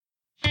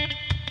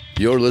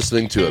You're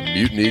listening to a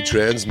Mutiny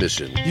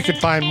Transmission. You can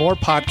find more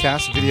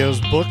podcasts,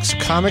 videos, books,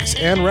 comics,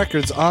 and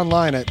records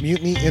online at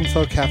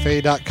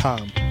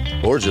mutinyinfocafe.com.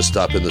 Or just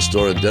stop in the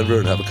store in Denver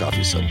and have a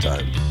coffee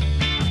sometime.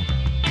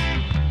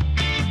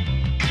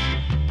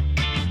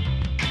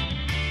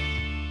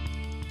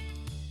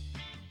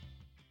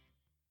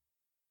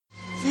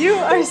 You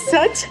are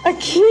such a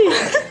geek.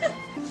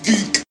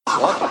 Geek.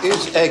 What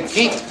is a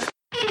geek?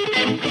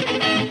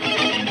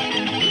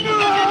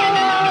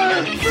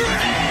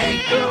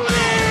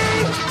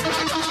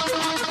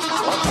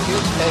 What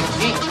is a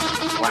geek?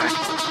 What?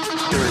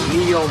 You're a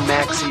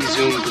neo-maxi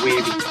zoom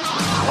dweeby.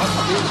 What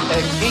is a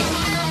geek?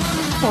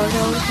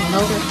 Portals,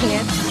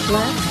 motorhead,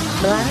 slut,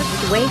 blood,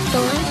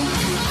 wasteland,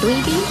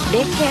 dweeby,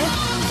 dickhead,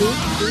 geek.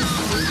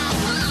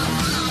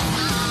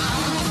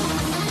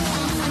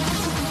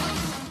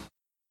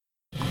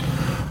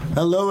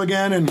 Hello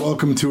again, and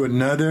welcome to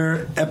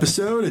another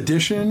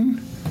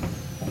edition.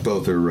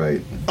 Both are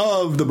right.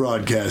 Of the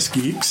Broadcast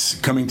Geeks,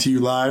 coming to you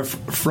live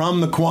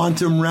from the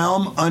Quantum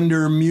Realm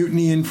under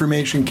Mutiny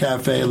Information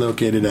Cafe,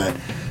 located at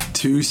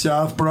 2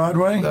 South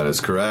Broadway. That is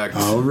correct.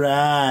 All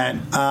right.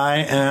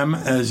 I am,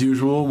 as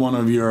usual, one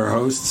of your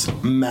hosts,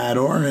 Matt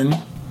Oren.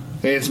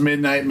 Hey, it's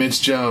Midnight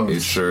Mitch Jones.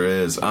 It sure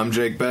is. I'm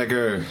Jake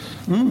Becker.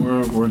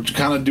 We're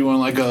kind of doing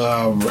like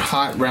a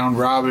hot round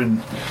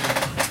robin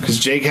because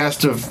Jake has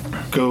to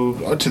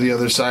go to the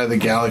other side of the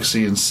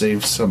galaxy and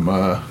save some.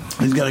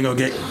 He's got to go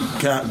get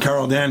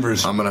Carol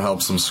Danvers. I'm going to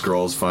help some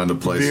Skrulls find a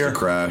place to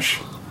crash.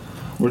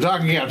 We're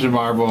talking Captain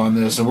Marvel on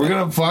this, and we're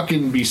going to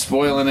fucking be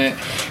spoiling it.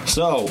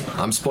 So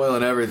I'm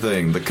spoiling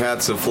everything. The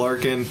cat's a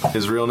Flarkin.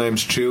 His real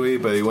name's Chewie,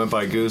 but he went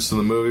by Goose in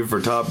the movie for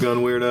Top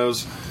Gun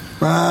weirdos.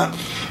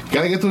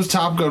 Gotta get those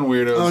Top Gun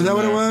weirdos. Oh, is that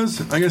what it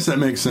was? I guess that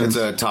makes sense.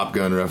 It's a Top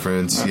Gun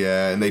reference,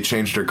 yeah. And they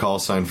changed her call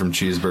sign from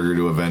Cheeseburger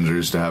to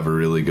Avengers to have a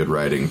really good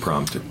writing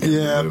prompt in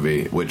the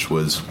movie, which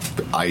was,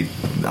 I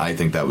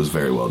think that was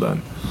very well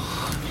done.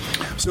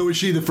 So is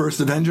she the first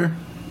Avenger?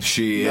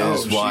 She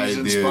is why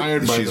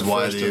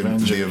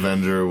the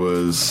Avenger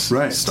was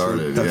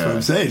started. That's what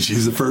I'm saying.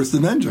 She's the first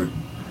Avenger.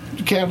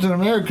 Captain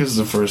America's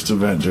the first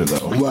Avenger,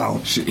 though. Well,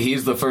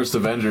 he's the first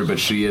Avenger, but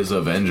she is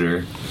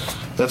Avenger.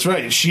 That's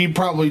right. She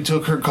probably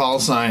took her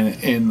call sign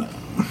in.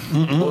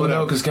 Well,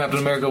 no, because Captain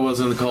America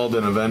wasn't called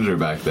an Avenger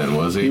back then,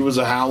 was he? He was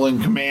a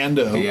Howling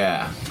Commando.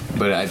 Yeah,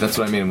 but that's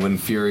what I mean. When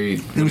Fury,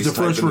 he was the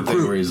first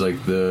recruit, where he's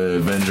like the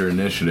Avenger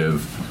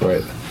Initiative,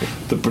 right?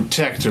 The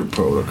Protector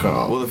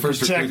Protocol. Well, the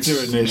first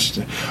Protector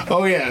Initiative.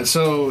 Oh yeah,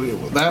 so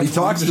that he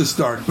talks to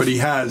Stark, but he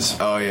has.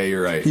 Oh yeah,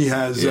 you're right. He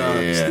has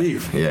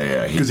Steve.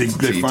 Yeah. Because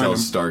he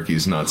tells Stark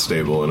he's not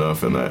stable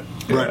enough in that.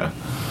 Right.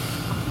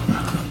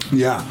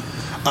 Yeah.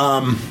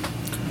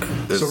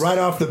 So right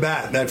off the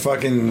bat, that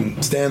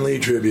fucking Stan Lee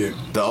tribute.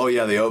 The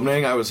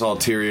opening, I was all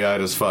teary-eyed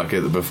as fuck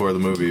before the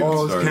movie even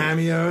started. All his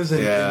cameos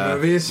in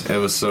movies. It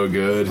was so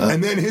good.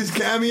 And then his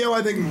cameo,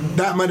 I think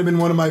that might have been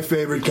one of my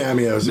favorite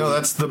cameos. No,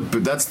 that's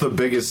the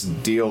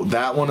biggest deal.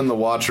 That one and the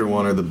Watcher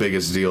one are the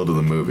biggest deal to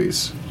the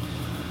movies.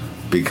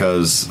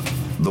 Because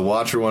the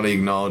Watcher one, he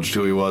acknowledged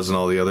who he was in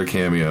all the other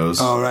cameos.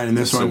 Oh, right, and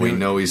this one. So we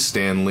know he's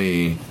Stan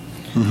Lee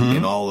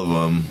in all of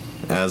them.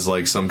 As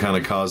like some kind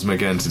of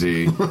cosmic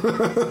entity.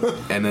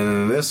 And then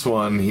in this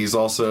one, he's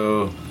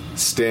also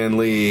Stan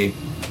Lee,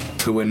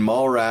 who in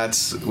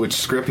Mallrats, which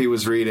script he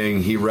was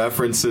reading, he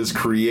references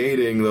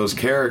creating those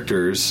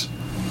characters.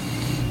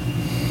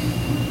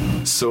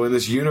 So in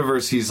this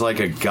universe, he's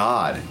like a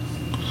god.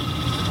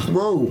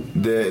 Whoa.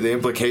 The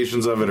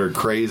implications of it are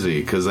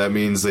crazy, because that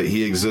means that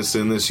he exists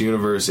in this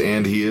universe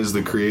and he is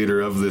the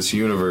creator of this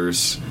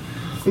universe.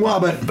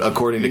 Well, but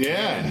according to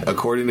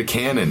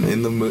canon,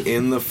 in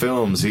the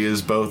films, he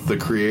is both the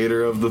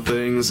creator of the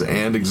things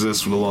and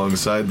exists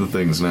alongside the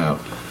things now.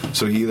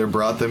 So he either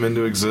brought them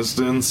into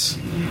existence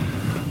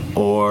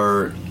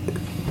or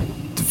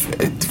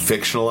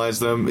fictionalized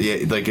them.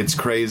 Yeah, like it's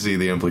crazy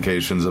the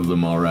implications of the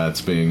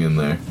Mallrats being in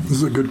there. This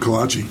is a good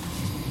kolache.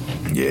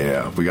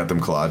 Yeah, we got them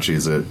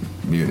kolaches at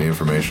Mutiny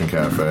Information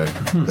Cafe.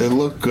 They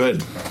look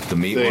good. The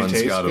meat one's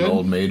got an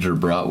Old Major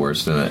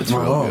bratwurst in it. It's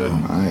real good.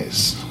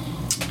 Nice.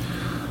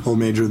 Old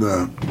Major,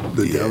 the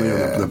deli,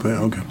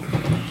 okay.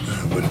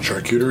 What,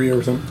 charcuterie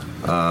or something?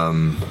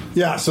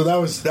 Yeah, so that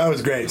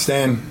was great.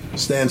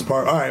 Stan's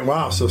part. All right,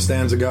 wow. So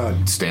Stan's a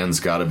god. Stan's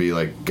got to be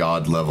like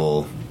god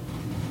level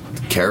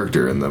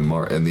character in the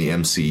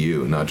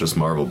MCU, not just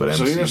Marvel, but MCU.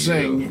 So you're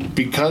saying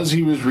because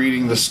he was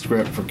reading the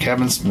script for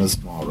Kevin Smith's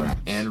Mallrats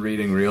and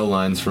reading real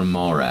lines from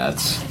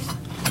Mallrats,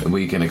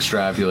 we can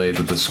extrapolate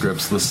that the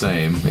script's the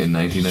same in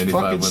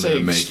 1995 when they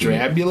were making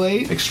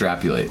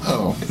extrapolate.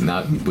 Oh,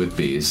 not with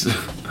bees.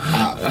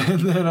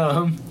 And then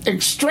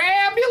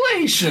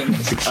extrapolation.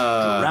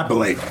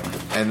 Extrapolate.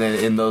 And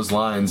then in those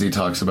lines, he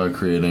talks about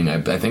creating,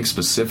 I think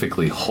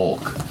specifically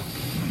Hulk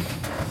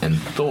and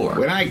Thor.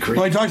 Well,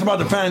 he talks about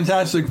the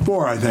Fantastic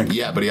Four, I think.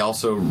 Yeah, but he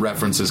also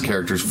references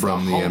characters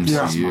from the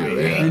MCU.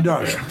 Yeah, he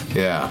does.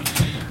 Yeah.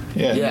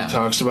 He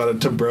talks about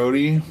it to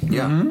Brody.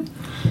 Yeah.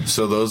 Mm-hmm.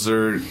 So those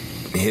are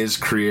his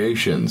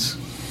creations.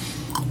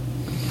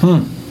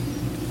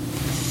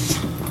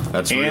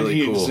 That's And really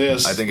he cool.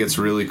 exists. I think it's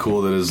really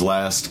cool that his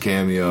last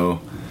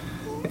cameo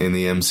in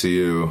the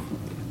MCU.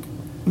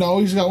 No,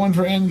 he's got one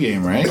for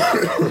Endgame, right?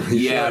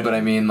 Yeah, but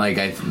I mean, like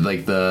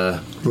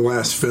the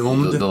last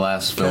filmed, the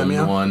last filmed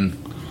cameo? one,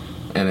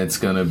 and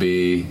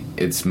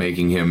it's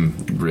making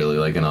him really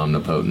like an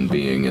omnipotent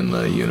being in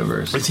the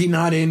universe. Is he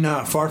not in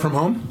Far From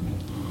Home?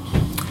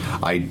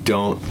 I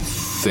don't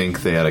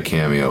think they had a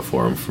cameo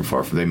for him from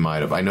Far From. They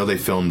might have. I know they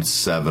filmed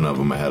 7 of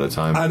them ahead of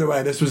time. Either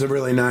way, this was a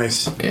really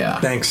nice. Yeah.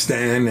 Thanks,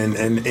 Stan, and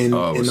in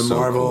the so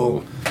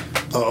Marvel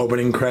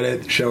opening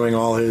credit showing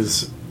all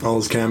his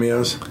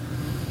cameos.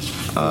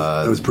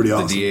 That was pretty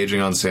awesome. The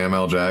de-aging on Sam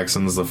L.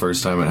 Jackson's the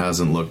first time it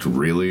hasn't looked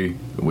really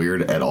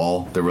weird at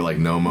all. There were like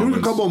no moments.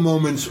 There was a couple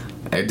moments.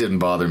 It didn't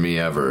bother me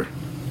ever.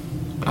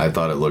 I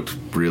thought it looked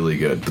really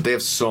good. But they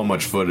have so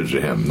much footage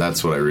of him.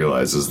 That's what I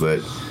realized is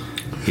that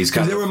he's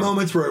kind of... There were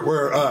moments where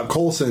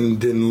Coulson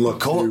didn't look...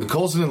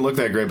 Coulson didn't look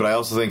that great, but I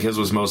also think his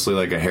was mostly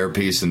like a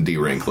hairpiece and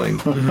de-wrinkling.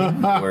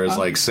 Whereas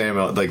like Sam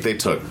L... Like they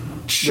took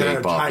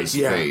shape off his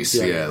face.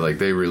 Yeah, like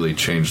they really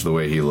changed the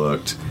way he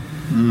looked.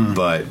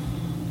 But...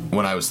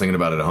 when I was thinking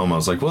about it at home, I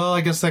was like, well,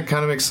 I guess that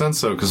kind of makes sense,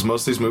 though, because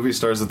most of these movie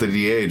stars at the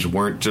de-age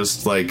weren't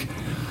just, like,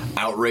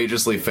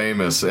 outrageously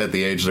famous at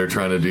the age they're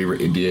trying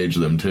to de-age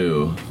them,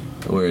 too.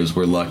 Whereas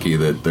we're lucky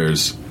that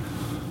there's,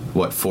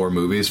 4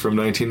 movies from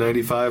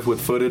 1995 with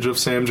footage of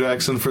Sam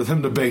Jackson for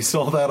them to base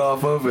all that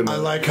off of? And I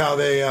like how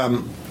they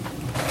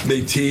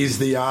teased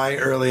the eye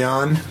early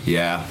on.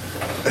 Yeah.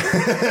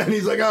 And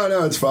he's like, oh,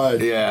 no, it's fine.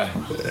 Yeah.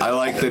 I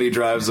like that he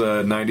drives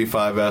a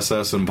 95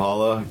 SS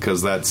Impala,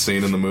 because that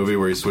scene in the movie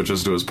where he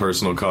switches to his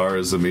personal car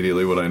is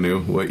immediately what I knew,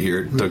 what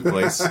year it took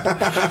place.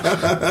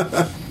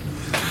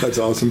 That's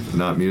awesome.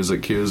 Not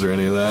music cues or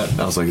any of that.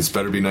 I was like, it's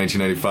better be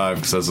 1995,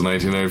 because that's a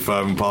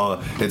 1995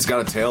 Impala. It's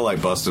got a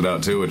taillight busted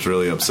out, too, which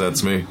really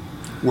upsets me.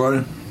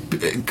 What?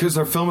 Because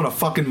they're filming a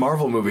fucking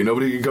Marvel movie.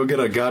 Nobody could go get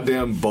a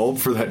goddamn bulb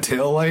for that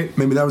taillight.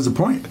 Maybe that was the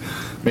point.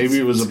 Maybe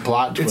it was a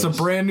plot twist. It's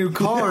a brand new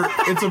car.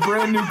 It's a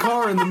brand new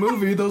car in the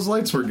movie. Those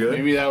lights were good.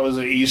 Maybe that was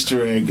an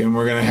Easter egg, and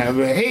we're gonna have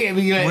a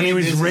when he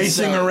was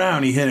racing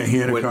around, he hit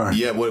a car.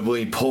 Yeah, when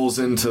he pulls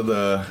into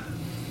the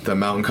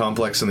mountain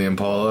complex in the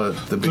Impala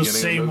at the beginning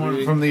same of the movie,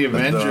 one from the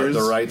Avengers.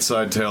 The right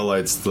side tail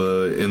lights,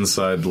 the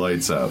inside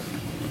lights out.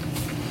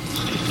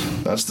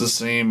 That's the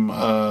same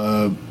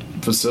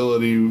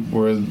facility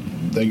where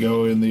they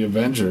go in the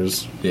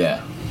Avengers.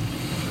 Yeah.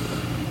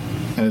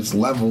 And it's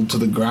leveled to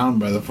the ground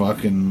by the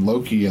fucking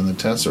Loki and the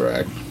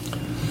Tesseract.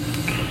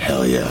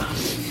 Hell yeah.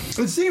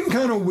 It seemed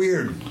kind of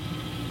weird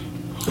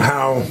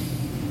how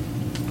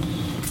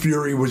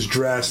Fury was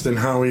dressed and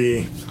how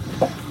he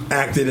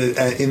acted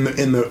in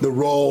the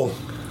role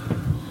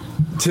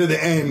to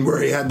the end,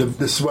 where he had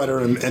the sweater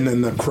and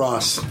then the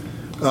cross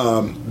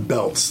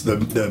belts.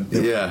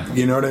 The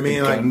you know what I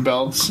mean? The gun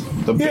belts.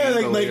 The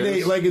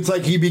like it's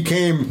like he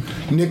became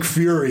Nick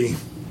Fury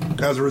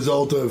as a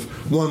result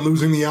of 1,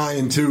 losing the eye,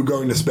 and 2,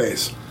 going to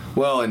space.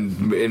 Well,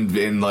 and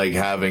in like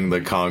having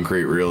the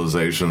concrete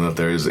realization that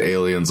there's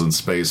aliens and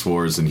space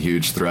wars and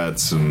huge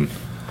threats, and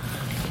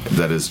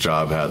that his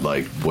job had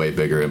like way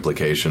bigger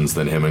implications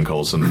than him and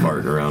Coulson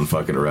farting around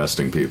fucking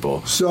arresting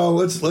people. So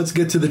let's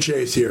get to the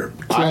chase here.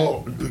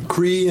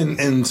 Kree and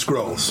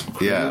Skrulls.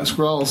 Yeah,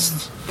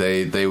 Skrulls.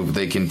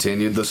 They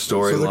continued the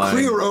storyline. So the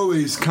Kree are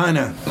always kind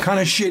of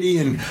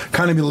shitty and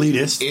kind of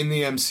elitist in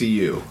the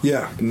MCU.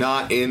 Yeah,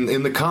 not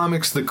in the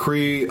comics. The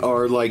Kree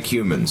are like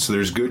humans. So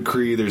there's good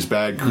Kree, there's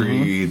bad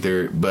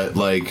Kree. But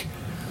like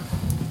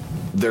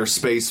their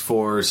Space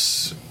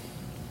Force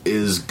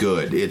is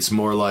good. It's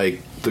more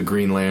like the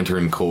Green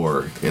Lantern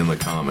Corps in the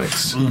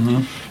comics.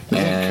 Isn't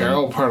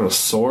Carol part of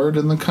SWORD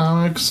in the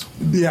comics?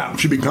 Yeah,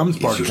 she becomes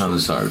part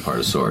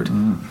of SWORD.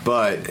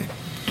 But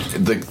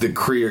the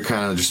Kree are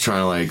kind of just trying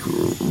to like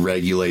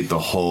regulate the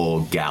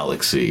whole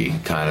galaxy,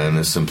 kind of in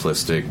a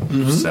simplistic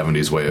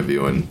 70s way of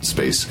viewing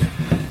space.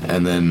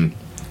 And then,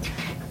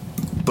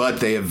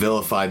 but they have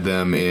vilified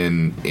them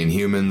in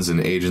Inhumans and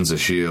Agents of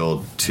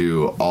S.H.I.E.L.D.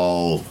 to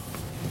all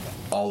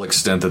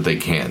extent that they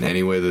can.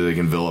 Any way that they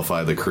can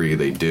vilify the Kree,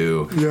 they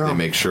do. Yeah. They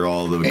make sure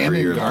all the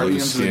Kree are blue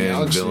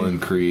skin, villain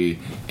Kree,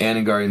 and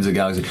in Guardians of the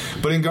Galaxy.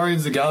 But in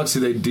Guardians of the Galaxy,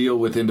 they deal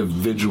with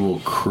individual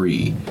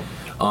Kree.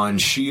 On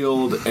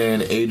S.H.I.E.L.D.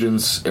 and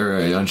Agents, or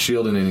on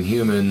S.H.I.E.L.D. and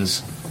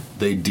Inhumans,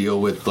 they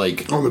deal with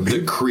like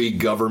the Kree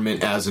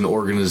government as an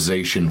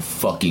organization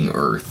fucking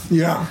Earth.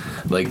 Yeah.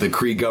 Like the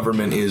Kree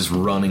government is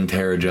running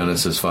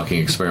Terrigenesis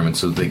fucking experiments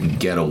so that they can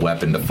get a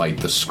weapon to fight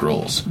the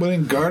Skrulls. But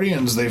in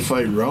Guardians, they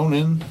fight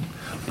Ronan.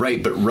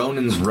 Right, but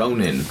Ronan's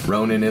Ronan.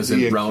 Ronan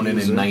isn't Ronan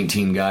and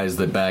 19 guys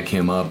that back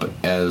him up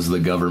as the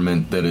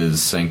government that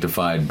is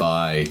sanctified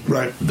by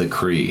the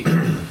Kree.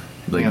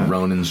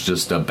 Ronan's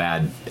just a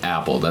bad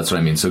apple. That's what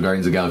I mean. So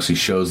Guardians of the Galaxy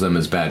shows them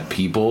as bad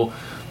people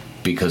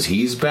because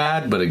he's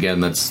bad, but again,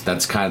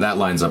 that's kind of, that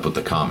lines up with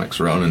the comics.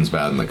 Ronan's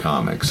bad in the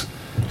comics.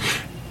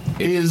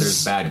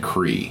 There's bad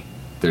Kree.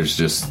 There's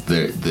just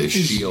the is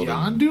S.H.I.E.L.D.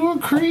 Yondu a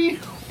Kree?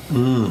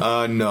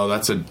 No,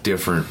 that's a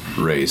different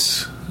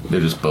race. They're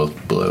just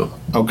both blue.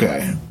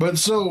 Okay, but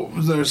so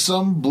there's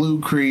some blue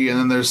Kree, and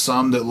then there's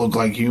some that look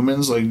like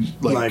humans, like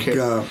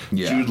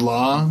Jude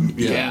Law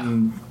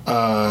and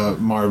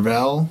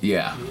Marvel.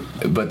 Yeah,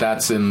 but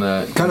that's in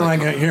the kind of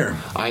like here.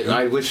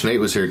 I wish Nate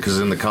was here because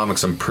in the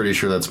comics, I'm pretty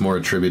sure that's more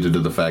attributed to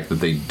the fact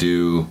that they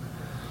do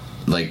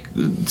like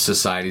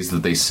societies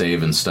that they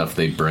save and stuff.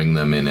 They bring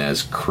them in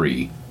as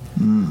Kree.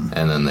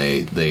 And then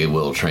they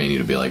will train you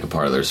to be like a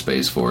part of their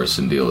space force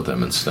and deal with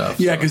them and stuff.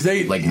 Yeah, because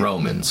they like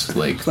Romans,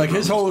 like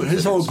his whole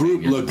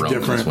group looked Romans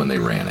different when they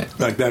ran it.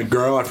 Like that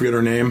girl, I forget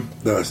her name,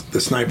 the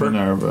sniper,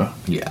 Minerva.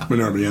 Yeah.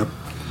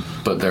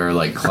 But they're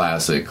like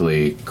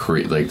classically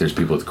Kree. Like there's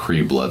people with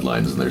Kree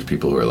bloodlines, and there's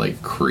people who are like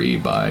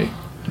Kree by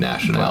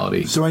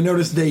nationality. So I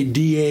noticed they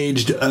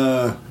de-aged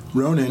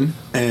Ronan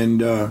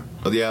and.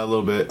 Yeah, a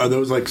little bit. Are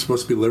those like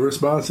supposed to be liver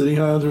spots that he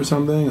has or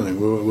something? Like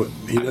what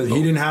he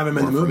didn't have him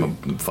in the movie.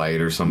 From a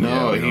fight or something.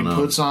 No, he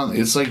puts on.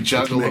 It's like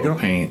Juggalo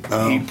paint.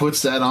 He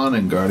puts that on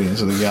in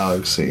Guardians of the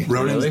Galaxy.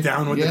 Ronan's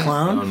down with the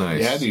clown. Oh,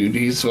 nice. Yeah, dude.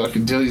 He's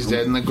fucking till he's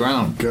dead in the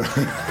ground.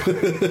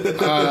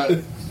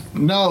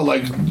 No,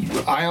 like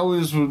I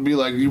always would be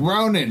like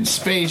Ronan,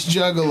 space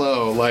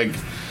Juggalo. Like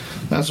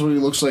that's what he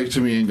looks like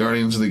to me in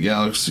Guardians of the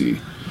Galaxy.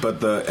 But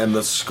the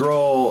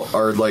Skrull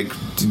are like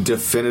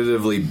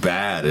definitively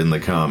bad in the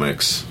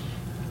comics.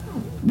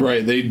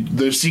 Right,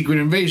 they're Secret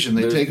Invasion.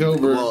 They take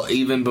over. Well,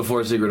 even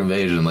before Secret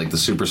Invasion, like the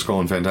Super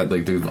Skrull and Fantastic,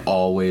 like they've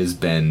always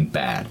been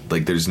bad.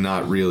 Like there's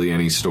not really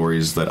any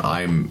stories that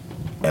I'm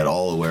at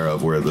all aware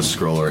of where the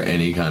Skrull are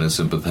any kind of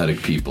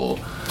sympathetic people.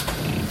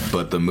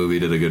 But the movie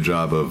did a good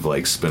job of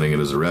like spinning it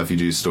as a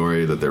refugee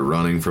story that they're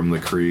running from the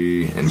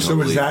Kree. And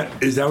so is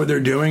that what they're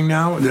doing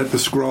now? That the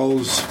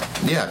Skrulls?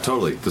 Yeah,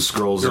 totally. The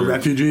Skrulls are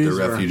refugees.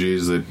 They're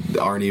refugees that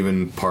aren't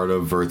even part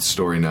of Earth's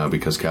story now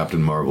because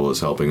Captain Marvel is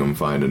helping them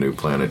find a new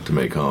planet to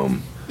make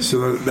home.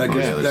 So that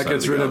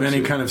gets rid of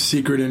any kind of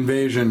secret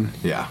invasion.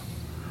 Yeah,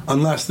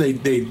 unless they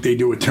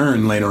do a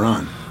turn later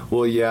on.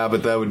 Well, yeah,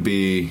 but that would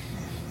be.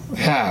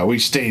 Yeah, we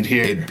stayed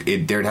here.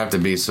 There'd have to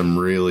be some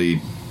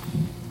really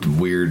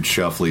weird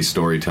shuffly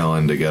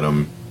storytelling to get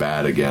them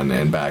bad again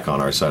and back on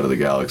our side of the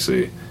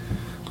galaxy.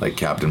 Like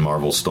Captain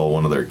Marvel stole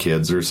one of their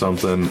kids or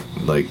something.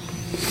 Like,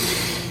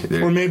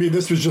 or maybe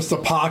this was just a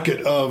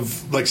pocket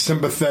of like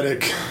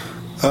sympathetic.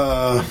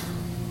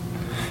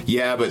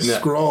 Yeah, but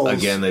Skrulls.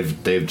 Again,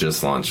 they've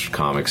just launched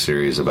comic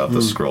series about the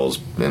Skrulls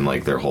and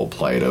like their whole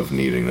plight of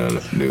needing a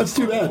new. That's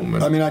too bad.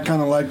 I mean, I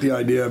kind of like the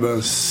idea of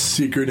a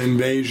secret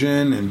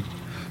invasion and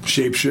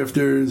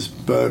shapeshifters,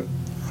 but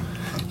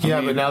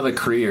but now the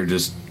Kree are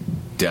just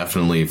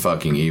definitely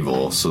fucking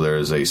evil, so there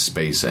is a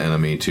space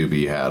enemy to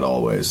be had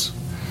always.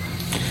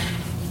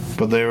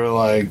 But they were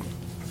like,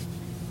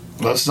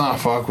 let's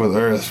not fuck with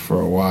Earth for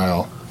a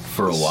while.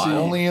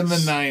 Only in the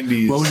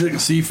 90s. What was it,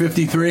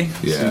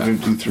 C-53? Yeah.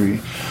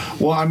 C-53.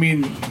 Well, I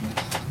mean,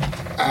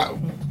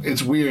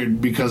 it's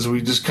weird because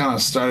we just kind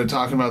of started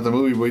talking about the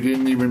movie, but we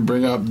didn't even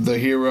bring up the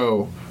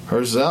hero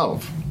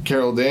herself,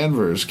 Carol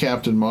Danvers,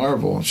 Captain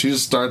Marvel. She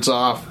just starts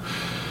off,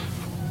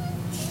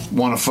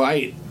 want to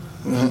fight.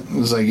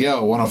 It's like,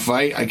 yo, want to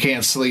fight? I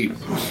can't sleep.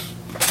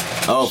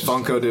 Oh,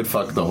 Funko did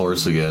fuck the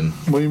horse again.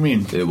 What do you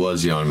mean? It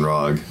was Jan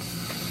Rog.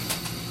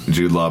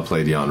 Jude Law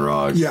played Jan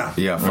Rog. Yeah.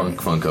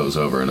 Funko's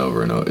over and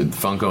over and over.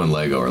 Funko and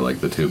Lego are like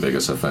the two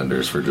biggest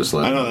offenders for just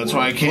letting. I know, that's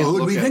why I can't. Well, who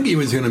did we think he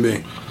was going to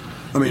be?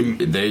 I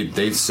mean,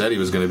 they said he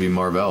was going to be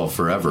Marvel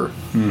forever,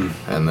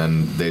 and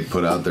then they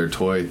put out their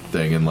toy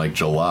thing in like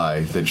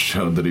July that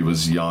showed that he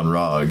was Jan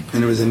Rog,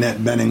 and it was Annette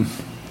Bening,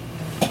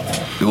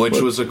 which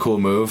was a cool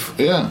move.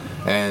 Yeah,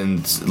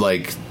 and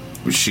like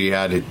she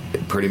had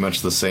pretty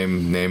much the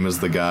same name as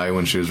the guy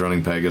when she was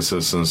running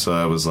Pegasus, and so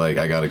I was like,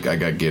 I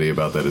got giddy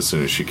about that as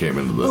soon as she came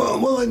into the.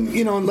 Well, and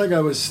you know, like I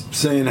was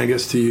saying, I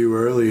guess to you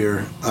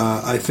earlier,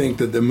 I think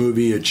that the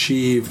movie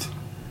achieved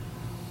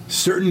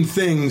certain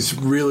things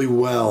really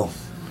well.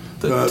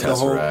 The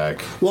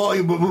Tesseract. Well,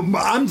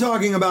 I'm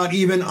talking about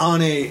even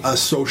on a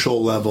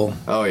social level.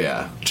 Oh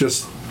yeah,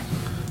 just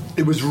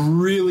it was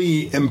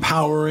really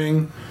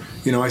empowering.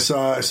 You know, I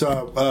saw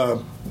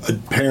a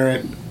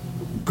parent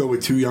go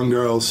with two young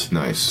girls.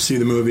 Nice. See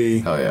the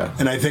movie. Oh yeah.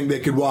 And I think they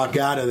could walk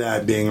out of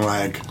that being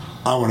like,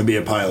 I want to be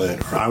a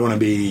pilot, or I want to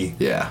be.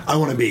 Yeah. I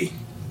want to be.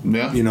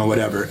 Yeah. You know,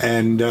 whatever.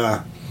 And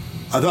I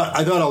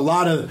thought a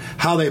lot of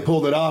how they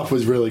pulled it off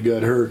was really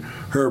good.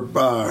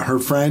 Her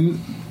friend,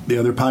 the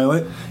other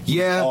pilot.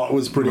 Yeah, it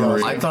was pretty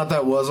awesome. I thought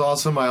that was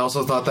awesome. I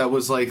also thought that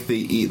was like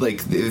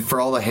for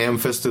all the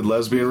ham-fisted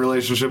lesbian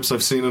relationships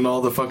I've seen in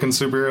all the fucking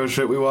superhero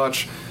shit we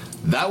watch.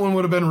 That one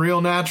would have been real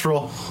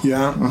natural.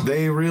 Yeah.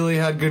 They really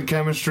had good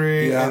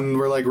chemistry and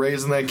were like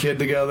raising that kid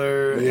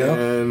together.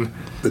 Yeah.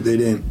 But they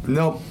didn't.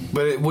 Nope.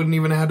 But it wouldn't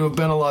even have to have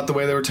been a lot the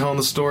way they were telling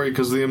the story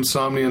because of the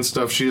insomnia and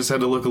stuff. She just had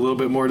to look a little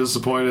bit more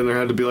disappointed and there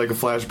had to be like a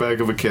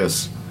flashback of a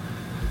kiss.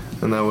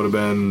 And that would have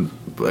been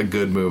a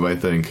good move, I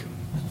think.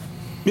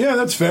 Yeah,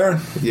 that's fair.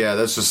 Yeah,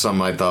 that's just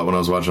something I thought when I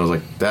was watching. I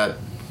was like,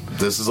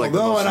 this is like the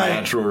most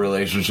natural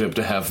relationship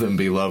to have them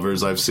be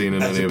lovers I've seen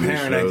in any of these shows.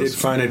 As a parent, I did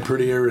find it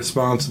pretty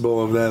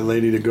irresponsible of that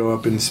lady to go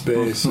up in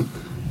space.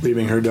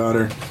 leaving her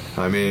daughter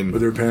I mean,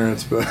 with her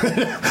parents. But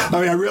I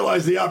mean, I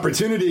realized the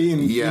opportunity,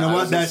 and yeah, you know I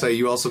what? was gonna say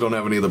you also don't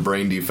have any of the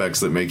brain defects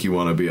that make you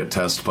want to be a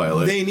test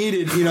pilot. They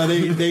needed,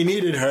 they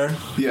needed her.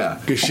 Yeah,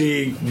 because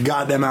she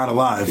got them out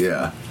alive.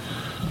 Yeah,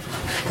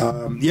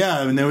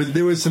 yeah. And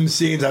there was some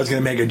scenes. I was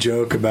going to make a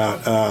joke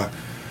about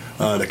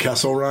the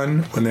Kessel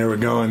Run when they were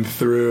going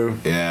through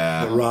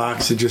the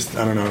rocks. It just,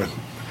 I don't know.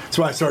 That's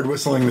why I started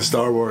whistling the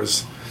Star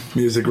Wars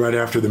music right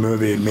after the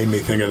movie. It made me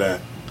think of that.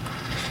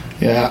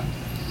 Yeah.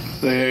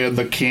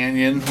 The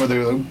canyon where they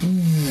were like,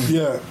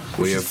 yeah.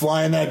 We have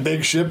flying that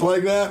big ship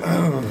like that?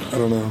 I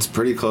don't know. It's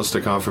pretty close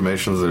to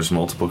confirmation that there's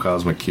multiple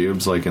cosmic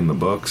cubes like in the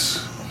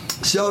books.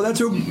 So that's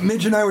what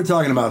Mitch and I were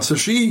talking about. So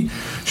she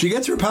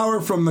gets her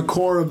power from the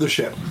core of the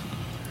ship.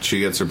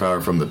 She gets her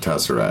power from the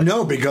Tesseract.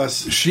 No,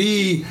 because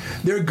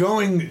they're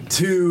going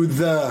to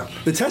the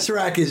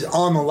Tesseract is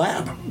on the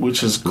lab,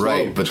 which is cloaked.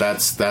 Right, but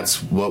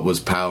that's what was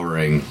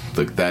powering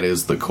that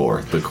is the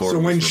core. The core. So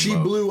when was she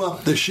remote. blew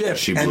up the ship,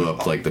 she blew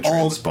up like the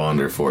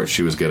transponder for it.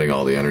 She was getting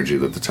all the energy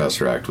that the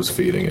Tesseract was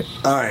feeding it.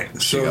 All right,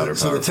 so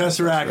the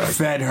Tesseract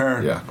fed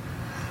her. Yeah.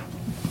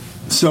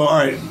 So all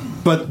right,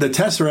 but the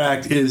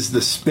Tesseract is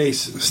the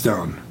space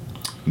stone.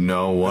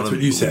 No, one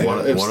what you said. One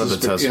of the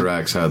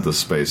Tesseracts had the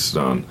space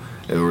stone.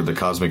 Or the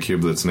cosmic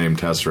cube that's named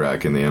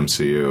Tesseract in the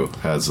MCU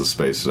has the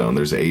space stone.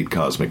 There's 8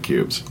 cosmic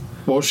cubes.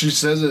 Well, she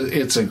says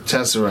it's a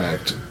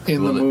Tesseract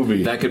in the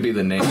movie. That could be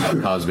the name of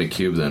the cosmic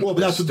cube then. Well,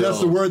 but that's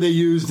the word they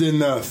used in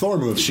the Thor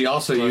movie. She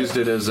also used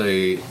it as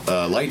a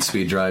light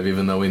speed drive,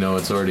 even though we know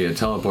it's already a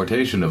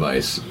teleportation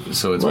device.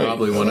 So it's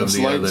probably one of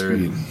the other.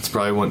 Speed. It's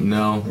probably one.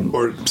 No,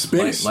 or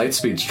space. Light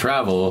speed's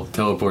travel.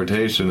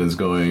 Teleportation is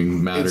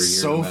going matter. It's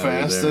here so matter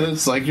fast there. that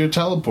it's like you're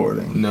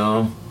teleporting.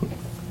 No.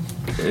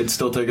 It'd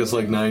still take us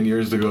like 9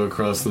 years to go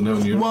across the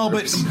known universe. Well,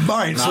 but all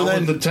right, so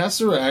then the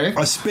Tesseract,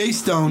 a space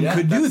stone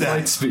could do that.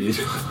 Light speed.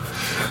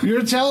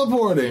 You're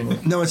teleporting.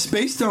 No, a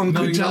space stone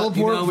could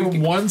teleport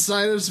from one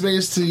side of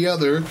space to the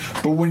other.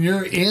 But when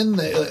you're in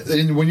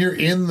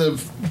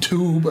the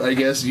tube, I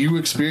guess you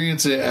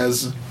experience it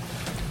as.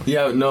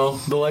 Yeah, no,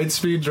 the light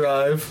speed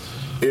drive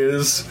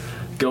is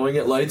going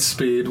at light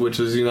speed, which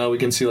is, we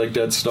can see like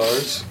dead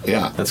stars.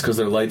 Yeah. That's because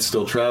their light's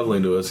still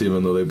traveling to us,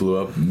 even though they blew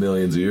up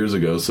millions of years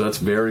ago. So that's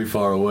very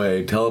far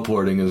away.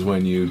 Teleporting is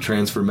when you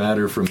transfer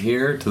matter from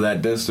here to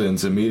that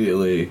distance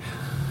immediately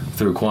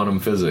through quantum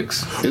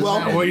physics. Is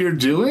that what you're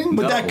doing?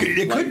 But No,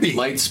 it could be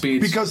light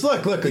speed. Because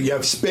look, you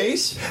have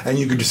space, and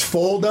you could just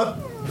fold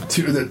up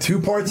to the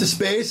 2 parts of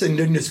space, and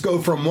then just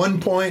go from one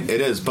point. It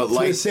is, but to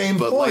light, the same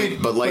but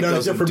point, light on a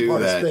doesn't different do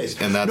part that, of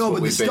space. and that's no, what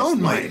but we the base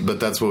stone light. might. But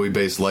that's what we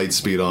base light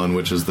speed on,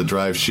 which is the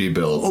drive she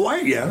built. Oh,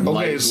 yeah.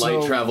 Light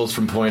travels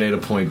from point A to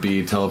point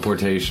B.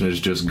 Teleportation is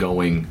just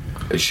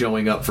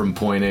showing up from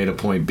point A to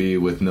point B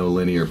with no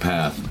linear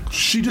path.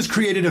 She just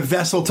created a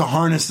vessel to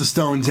harness the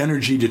stone's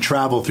energy to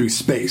travel through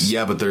space.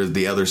 Yeah, but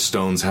the other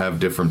stones have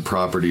different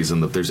properties,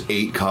 and that there's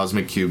 8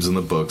 cosmic cubes in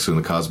the books, and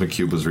the cosmic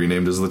cube was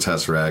renamed as the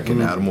Tesseract,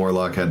 and Adam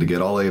Warlock had to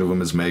get all 8 of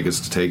them as Magus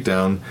to take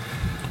down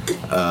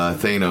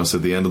Thanos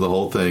at the end of the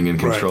whole thing and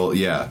control. Right.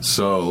 Yeah,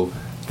 so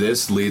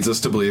this leads us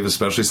to believe,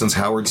 especially since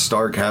Howard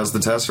Stark has the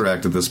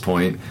Tesseract at this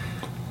point.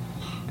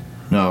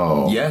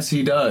 No. Yes,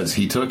 he does.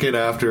 He took it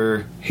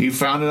after he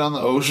found it on the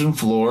ocean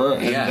floor,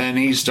 and then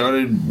he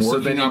started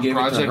working on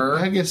Project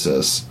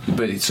Pegasus.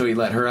 But so he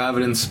let her have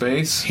it in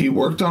space. He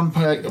worked on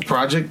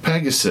Project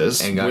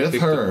Pegasus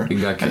with her,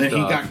 and then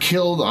he got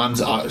killed on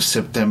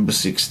September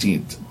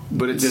 16th.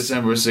 But it's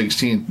December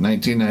 16th,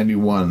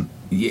 1991.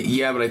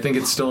 Yeah, but I think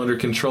it's still under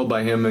control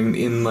by him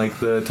in like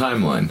the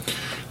timeline.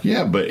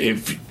 Yeah, but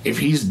if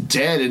he's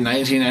dead in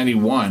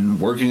 1991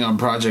 working on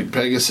Project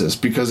Pegasus,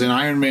 because in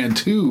Iron Man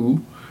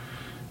 2,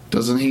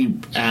 doesn't he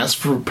ask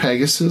for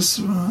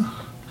Pegasus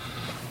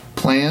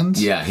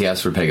plans? Yeah, he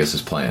asked for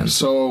Pegasus plans.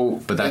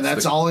 So, but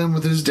that's all in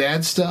with his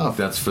dad's stuff.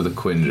 That's for the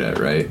Quinjet,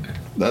 right?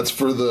 That's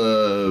for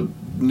the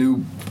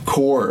new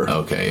core.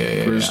 Okay,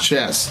 yeah, for his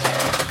chest.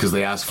 Because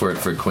they asked for it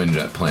for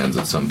Quinjet plans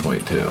at some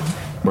point too.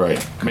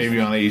 Right. Maybe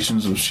on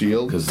Agents of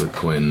S.H.I.E.L.D. Because the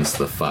Quin's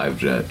the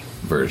 5-jet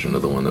version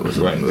of the one that was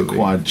in the movie. The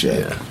quad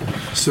jet.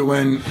 Yeah. So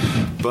when...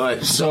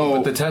 But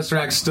the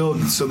Tesseract still...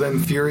 So then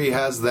Fury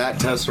has that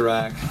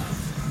Tesseract,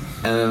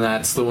 and then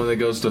that's the one that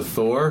goes to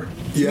Thor?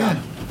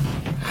 Yeah.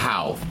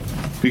 How?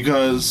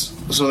 Because...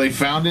 So they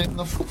found it in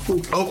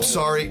the... Oh,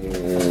 sorry.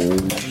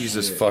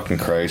 Jesus fucking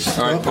Christ.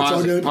 All right, it's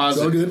all good. Pause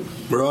it's all it. good.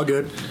 We're all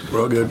good.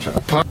 We're all good.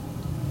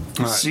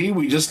 Right. See,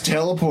 we just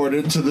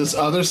teleported to this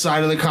other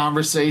side of the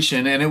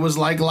conversation, and it was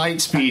like light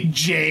speed,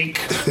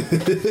 Jake.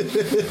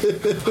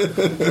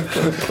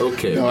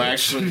 Okay. No,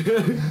 actually.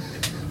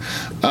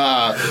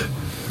 But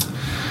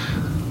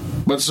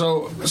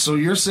so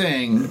you're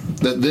saying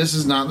that this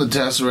is not the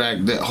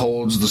Tesseract that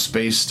holds the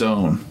Space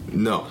Stone?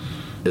 No,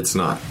 it's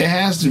not. It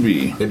has to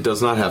be. It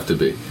does not have to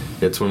be.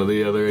 It's one of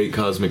the other 8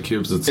 cosmic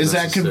cubes that's Is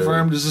necessary. that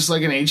confirmed? Is this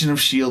like an Agent of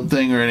S.H.I.E.L.D.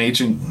 thing or an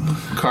Agent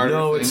Carter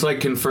No, thing? it's like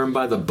confirmed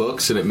by the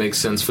books, and it makes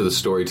sense for the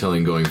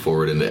storytelling going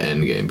forward into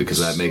Endgame, because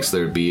that makes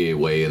there be a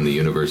way in the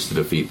universe to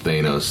defeat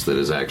Thanos that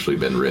has actually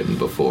been written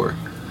before.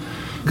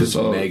 Because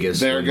So Magus,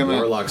 they're when gonna-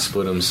 Warlock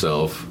split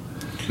himself,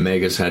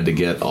 Magus had to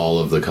get all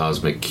of the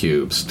cosmic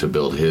cubes to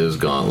build his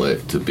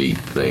gauntlet to beat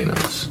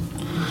Thanos.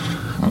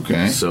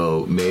 Okay.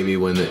 So maybe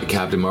when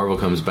Captain Marvel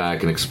comes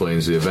back and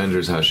explains to the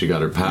Avengers how she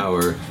got her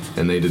power,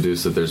 and they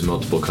deduce that there's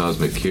multiple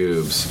cosmic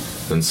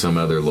cubes, then some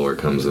other lore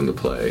comes into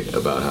play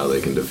about how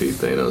they can defeat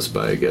Thanos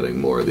by getting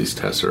more of these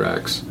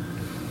Tesseracts.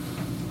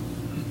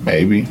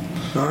 Maybe.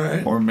 All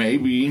right. Or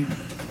maybe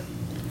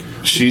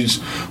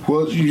she's.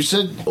 Well, you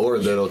said. Or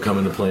that'll come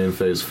into play in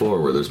Phase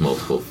 4 where there's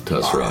multiple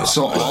Tesseracts.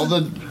 So all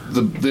the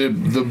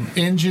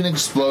engine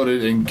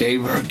exploded and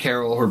gave her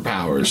Carol her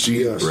powers.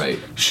 Yes. Right.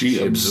 She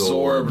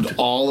absorbed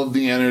all of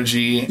the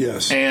energy.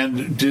 Yes.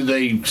 And did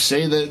they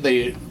say that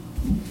they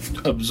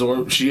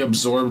absorbed? She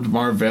absorbed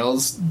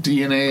Marvel's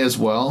DNA as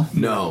well.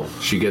 No,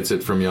 she gets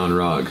it from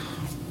Yon-Rogg.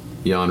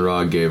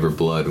 Yon-Rogg gave her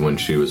blood when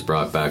she was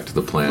brought back to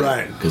the planet.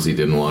 Right. Because he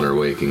didn't want her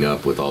waking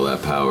up with all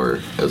that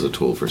power as a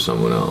tool for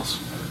someone else.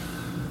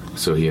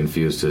 So he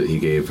infused it. He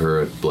gave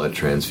her a blood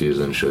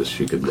transfusion so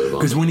she could live on.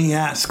 Because when he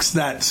asks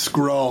that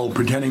Skrull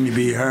pretending to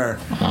be her,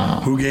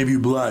 who gave you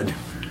blood?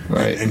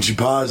 Right. And she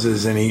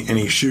pauses and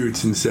he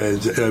shoots and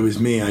says, "It was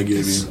me. I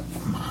gave you."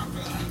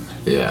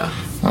 Yeah.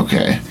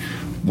 Okay.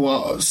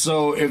 Well,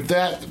 so if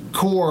the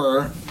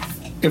core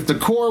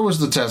was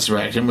the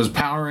Tesseract and was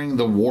powering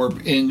the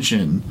warp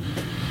engine,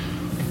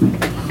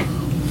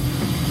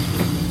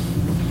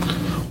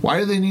 why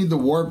do they need the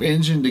warp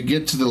engine to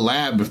get to the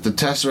lab if the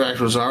Tesseract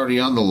was already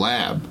on the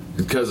lab?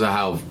 Because of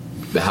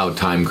how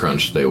time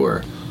crunched they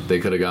were. They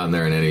could have gotten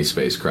there in any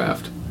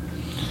spacecraft.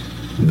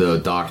 The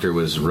doctor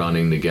was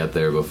running to get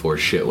there before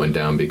shit went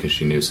down because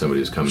she knew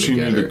somebody was coming She to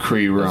get knew her. the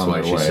Kree were That's on why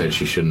their she way. said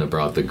she shouldn't have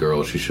brought the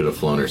girl. She should have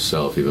flown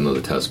herself, even though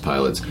the test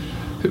pilots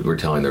were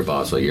telling their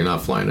boss, like, you're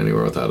not flying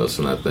anywhere without us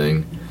in that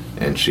thing.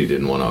 And she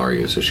didn't want to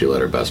argue, so she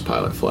let her best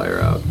pilot fly her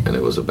out. And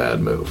it was a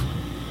bad move.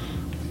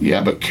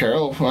 Yeah, but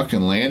Carol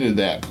fucking landed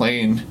that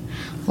plane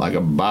like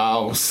a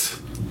boss.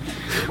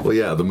 Well,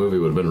 yeah, the movie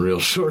would have been real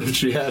short if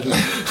she hadn't.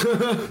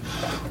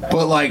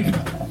 But like,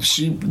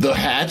 the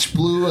hatch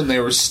blew and they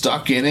were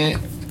stuck in it,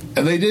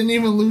 and they didn't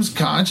even lose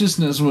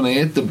consciousness when they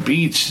hit the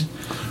beach.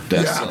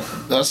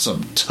 That's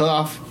some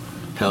tough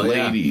Hell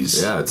yeah.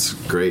 ladies. Yeah, it's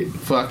great.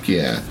 Fuck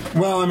yeah.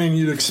 Well, I mean,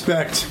 you'd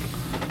expect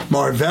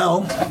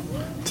Marvel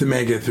to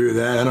make it through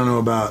that. I don't know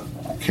about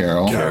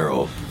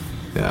Carol.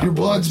 Yeah, Your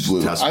blood's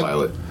blue. Test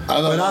pilot.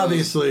 but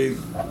obviously,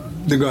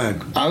 go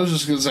ahead. I was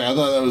just gonna say, I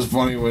thought that was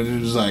funny when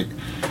it was like,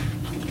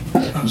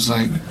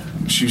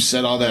 she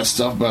said all that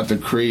stuff about the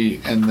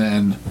Kree, and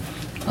then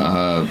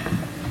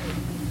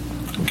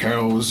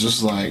Carol was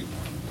just like,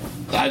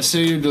 I'd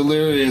say you're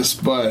delirious,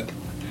 but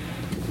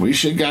we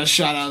should got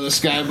shot out of the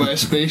sky by a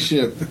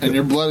spaceship, and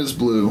your blood is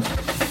blue.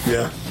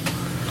 Yeah.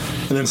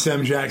 And then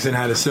Sam Jackson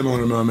had a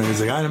similar moment.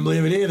 He's like, I didn't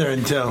believe it either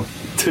until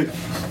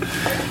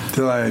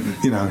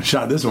I,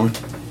 shot this one.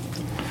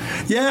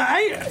 Yeah,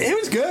 it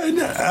was good.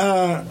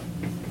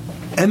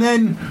 And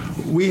then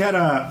we had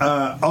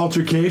a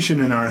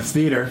altercation in our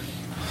theater.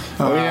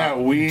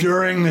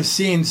 During the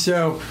scene.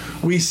 So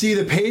we see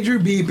the pager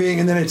beeping,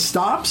 and then it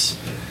stops.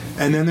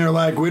 And then they're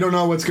like, we don't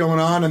know what's going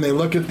on, and they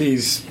look at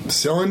these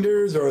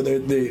cylinders or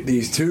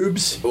these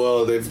tubes.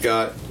 Well, they've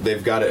got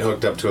it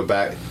hooked up to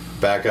a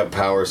backup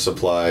power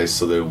supply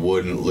so they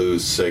wouldn't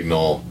lose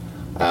signal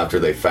after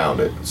they found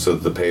it, so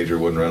that the pager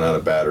wouldn't run out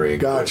of battery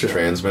and quit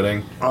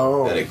transmitting.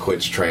 Oh. Then it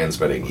quits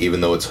transmitting.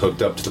 Even though it's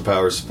hooked up to the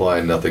power supply,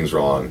 nothing's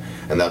wrong.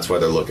 And that's why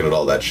they're looking at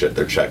all that shit.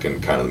 They're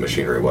checking kind of the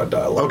machinery, what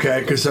dialogue.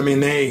 Okay, because,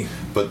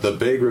 But the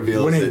big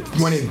reveal when is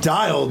when it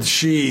dialed,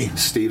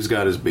 Steve's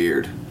got his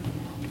beard.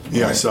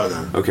 Yeah, I saw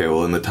that. Okay,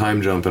 well, in the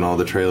time jump in all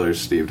the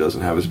trailers, Steve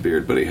doesn't have his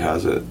beard, but he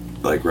has it,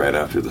 right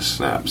after the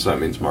snap. So that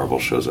means Marvel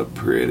shows up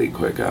pretty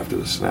quick after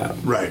the snap.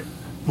 Right.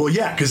 Well,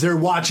 yeah, because they're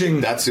watching.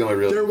 That's the only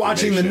real. They're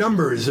watching the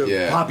numbers of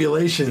Yeah.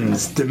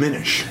 populations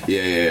diminish.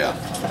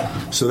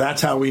 Yeah. So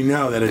that's how we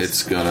know that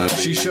it's gonna.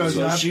 She shows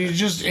So up. she's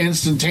just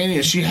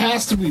instantaneous. She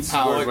has to be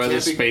powered by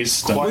the space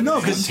stuff. Quite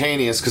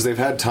instantaneous, because they've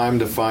had time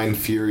to find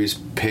Fury's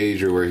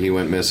pager where he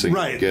went missing.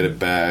 Right. Get it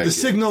back. The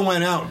signal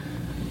went out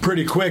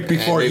pretty quick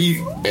before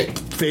he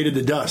faded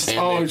to dust.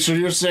 So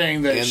you're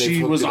saying that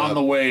she was on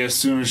the way as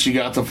soon as she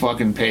got the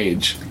fucking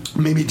page.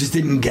 Maybe it just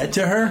didn't get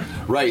to her?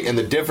 Right, and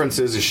the difference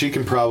is she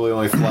can probably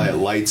only fly at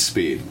light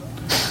speed.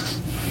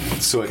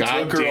 So it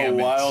took her a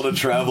while to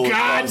travel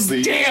across the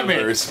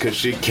universe because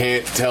she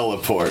can't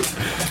teleport.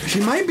 She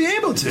might be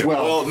able to.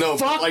 Well, no,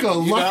 but like,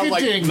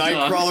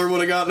 Nightcrawler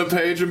would have gotten a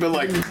page and been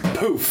like,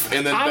 poof,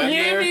 and then I'm been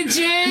there.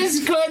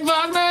 images, Kurt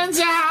Buckman's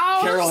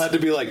house. Carol had to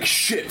be like,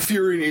 shit,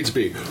 Fury needs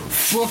me.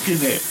 Booking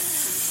it.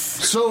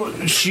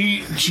 So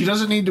she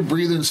doesn't need to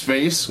breathe in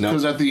space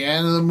because at the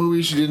end of the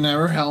movie she didn't have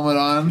her helmet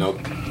on. Nope.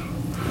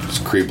 It's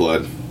Kree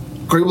blood.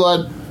 Kree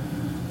blood.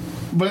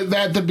 But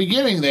at the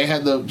beginning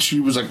she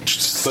was like.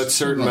 But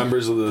certain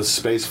members of the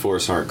Space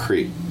Force aren't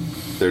Kree.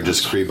 They're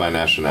just Kree by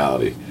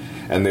nationality.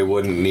 And they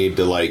wouldn't need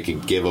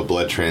to give a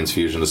blood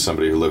transfusion to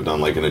somebody who lived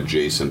on an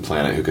adjacent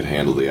planet who could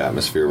handle the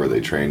atmosphere where they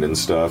trained and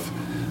stuff.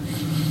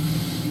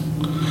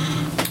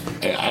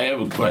 I have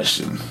have a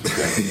question.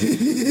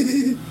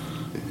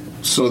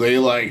 So they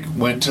like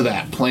went to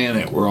that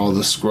planet where all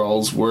the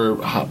Skrulls were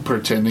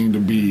pretending to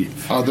be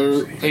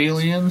other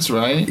aliens,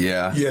 right?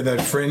 Yeah. Yeah,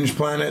 that fringe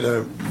planet,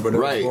 whatever,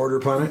 Right. border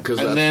planet.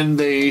 And then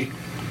they.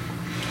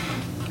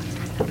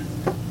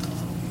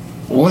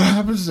 What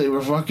happens? They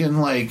were fucking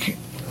like.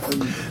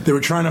 They were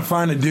trying to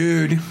find a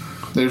dude.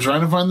 They were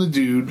trying to find the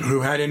dude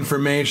who had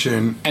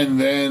information, and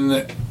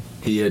then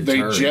they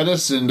turned.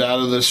 jettisoned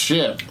out of the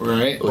ship,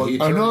 right? Well, he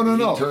Oh, turned,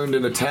 no. He turned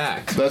and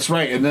attacked. That's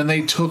right, and then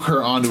they took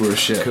her onto her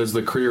ship because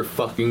the Kree are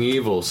fucking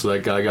evil. So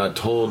that guy got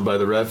told by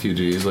the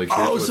refugees, like,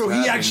 here's oh, what's so he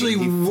happening. actually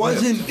He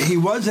wasn't. He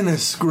wasn't a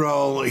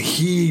Skrull.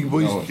 He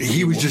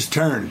was just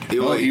turned. He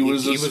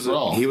was a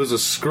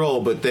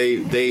Skrull, but they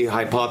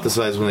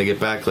hypothesized when they get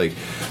back, like,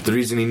 the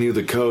reason he knew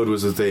the code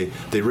was that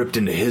they ripped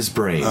into his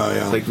brain. Oh,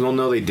 yeah. Like, well,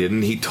 no, they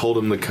didn't. He told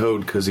him the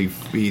code because he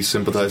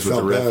sympathized with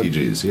the Felt bad.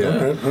 refugees.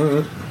 Yeah. All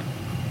right.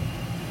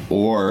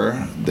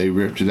 or they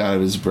ripped it out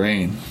of his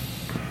brain.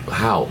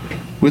 How?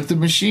 With the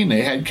machine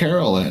they had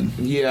Carol in.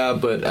 Yeah,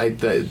 but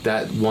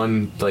that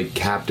one, like,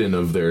 captain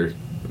of their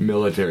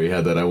military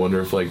had that. I wonder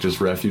if, like, just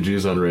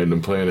refugees on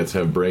random planets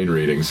have brain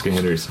reading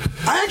scanners.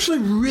 I actually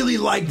really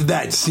liked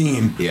that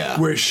scene. Yeah.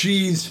 Where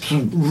she's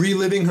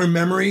reliving her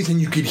memories and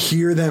you could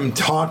hear them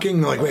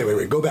talking. They're like,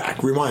 wait, go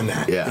back, rewind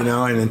that. Yeah. You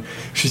know, and then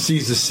she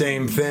sees the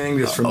same thing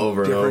just from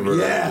over and different- over.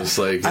 Yeah. Just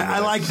like, I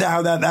liked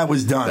how that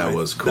was done. That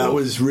was cool. That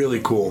was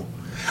really cool.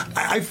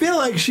 I feel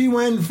like she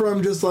went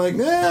from just like, I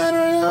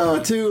don't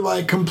know, to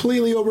like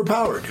completely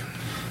overpowered.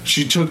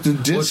 She took the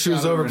disc. Well, she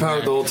was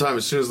overpowered the whole time.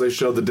 As soon as they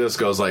showed the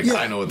disc, I was like,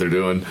 I know what they're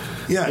doing.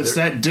 Yeah, it's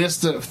that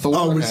disc that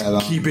Thor was had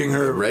on. keeping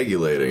her,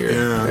 regulating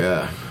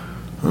her.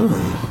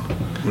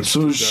 Yeah.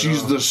 So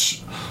she's the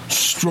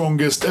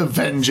strongest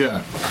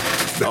Avenger.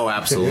 Oh,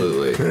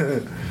 absolutely.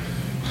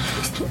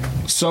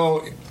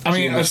 So, I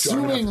mean,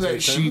 assuming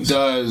that she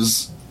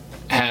does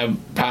have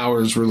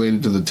powers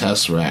related to the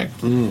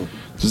Tesseract,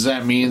 does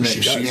that mean that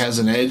she has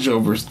an edge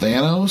over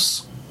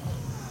Thanos?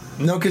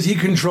 No, because he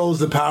controls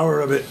the power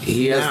of it.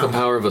 He has the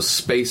power of a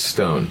space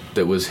stone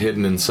that was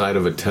hidden inside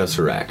of a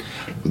tesseract.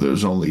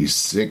 There's only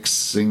 6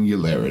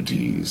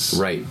 singularities.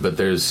 Right, but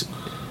there's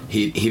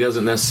he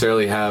doesn't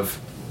necessarily have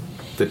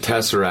the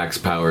tesseract's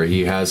power.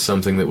 He has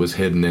something that was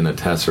hidden in a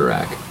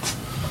tesseract.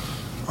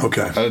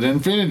 Okay. An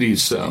Infinity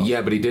Stone.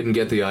 Yeah, but he didn't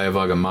get the Eye of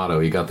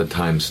Agamotto. He got the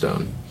Time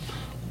Stone.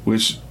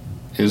 Which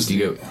is... Do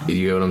you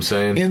get what I'm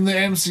saying? In the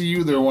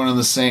MCU, they're one and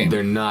the same.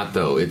 They're not,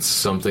 though. It's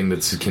something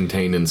that's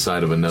contained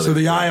inside of another. So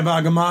the Eye of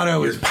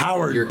Agamotto is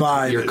powered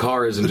by your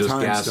car isn't the just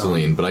Time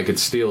gasoline, Stone. but I could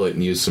steal it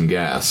and use some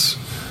gas.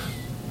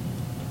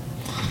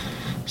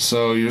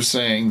 So you're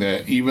saying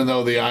that even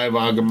though the Eye of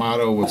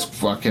Agamotto was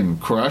fucking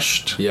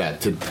crushed, yeah,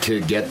 to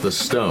get the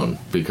stone,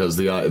 because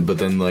but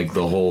then like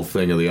the whole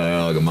thing of the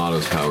Eye of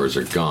Agamotto's powers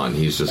are gone.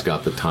 He's just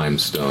got the Time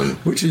Stone,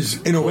 which is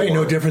in a way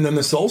no different than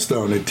the Soul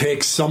Stone. It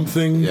takes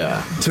something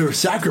to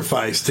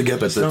sacrifice to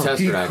get but the the stone.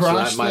 Tesseract. So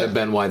that might have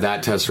been why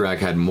that Tesseract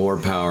had more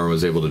power and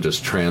was able to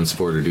just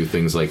transport or do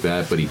things like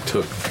that. But he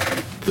took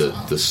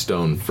the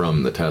stone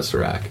from the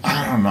Tesseract.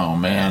 I don't know,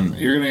 man.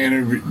 You're going to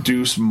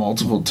introduce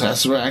multiple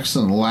Tesseracts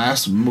in the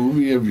last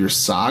movie of your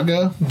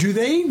saga? Do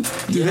they?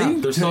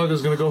 Their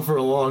saga's going to go for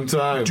a long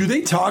time. Do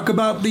they talk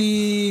about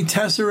the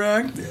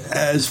Tesseract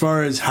as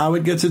far as how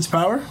it gets its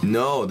power?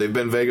 No, they've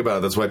been vague about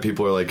it. That's why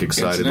people are like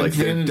excited. Like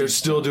they're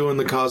still doing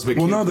the cosmic.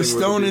 Well, cube no, the thing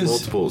where stone there'll be is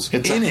multiples.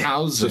 It's in a it.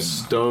 housing. The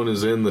stone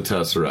is in the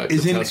Tesseract.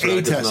 Is the in a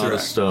Tesseract is not a Tesseract.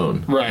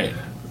 stone. Right.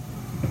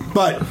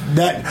 But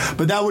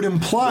that would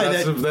imply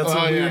That's a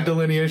weird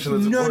delineation.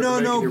 That's no.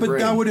 Your But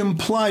brain. that would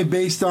imply,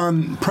 based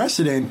on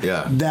precedent,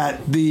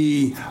 that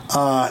the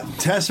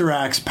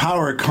Tesseract's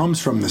power comes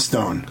from the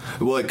stone.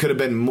 Well, it could have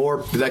been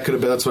more. That could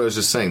have been. That's what I was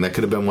just saying. That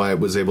could have been why it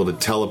was able to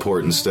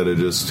teleport instead of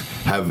just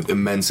have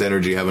immense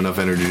energy, have enough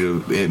energy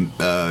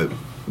to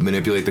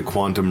manipulate the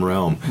quantum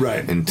realm,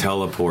 right, and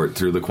teleport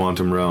through the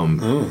quantum realm,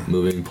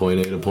 moving point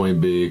A to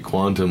point B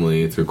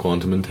quantumly through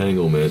quantum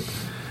entanglement.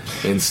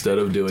 Instead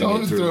of doing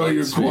Don't it through throw light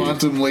your speed.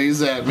 quantum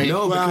lays at me.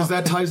 No, because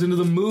that ties into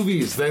the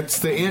movies. That's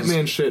the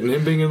Ant-Man shit and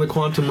him being in the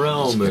quantum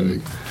realm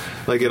and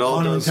like it all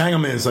Quantum does.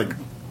 entanglement is like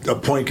a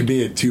point could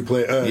be at two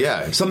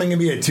places. Something can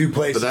be at two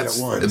places But at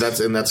once.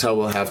 that's how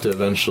we'll have to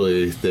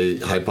eventually. They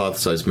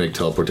hypothesize make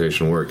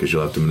teleportation work, because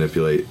you'll have to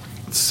manipulate.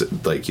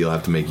 Like you'll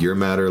have to make your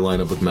matter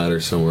line up with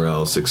matter somewhere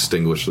else,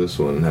 extinguish this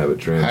one, and have it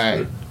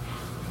transferred.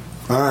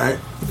 All right.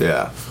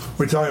 Yeah.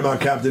 We're talking about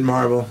Captain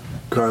Marvel,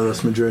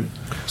 Carlos Madrid.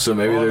 So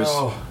maybe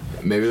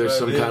there's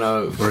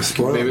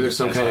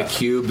some kind of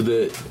cube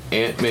that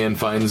Ant-Man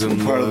finds in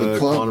part of the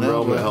club quantum now,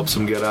 realm that right? helps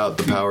him get out.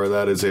 The power of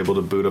that is able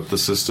to boot up the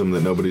system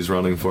that nobody's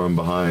running for him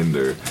behind.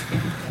 Or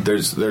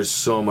there's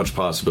so much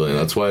possibility. And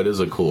that's why it is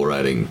a cool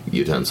writing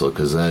utensil,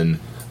 because then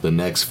the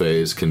next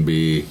phase can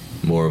be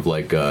more of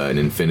like an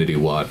Infinity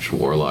Watch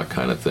Warlock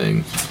kind of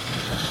thing.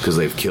 Because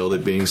they've killed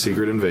it being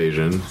Secret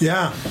Invasion.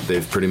 Yeah.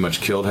 They've pretty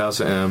much killed House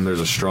of M. There's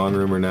a strong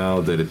rumor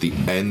now that at the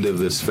end of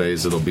this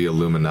phase it'll be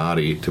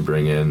Illuminati to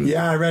bring in.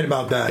 Yeah, I read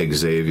about that.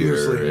 Xavier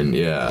Loosely. and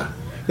yeah.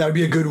 That would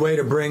be a good way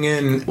to bring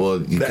in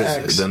the because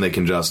X. then they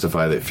can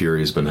justify that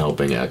Fury's been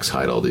helping X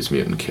hide all these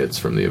mutant kids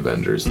from the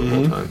Avengers the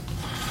whole time.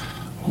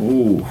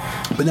 Ooh.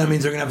 But that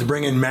means they're going to have to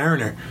bring in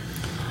Mariner.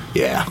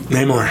 Yeah.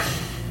 Namor.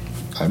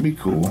 That'd be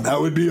cool. That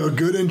would be a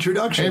good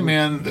introduction. Hey,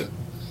 man,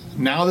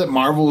 now that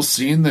Marvel's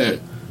seen that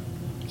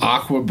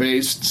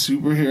Aqua-based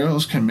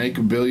superheroes can make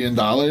 $1 billion,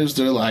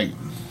 they're like,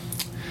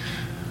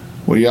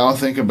 what do y'all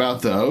think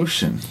about the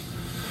ocean?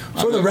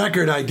 For the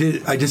record, I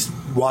just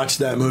watched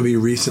that movie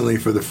recently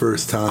for the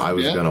first time. I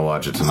was going to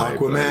watch it tonight.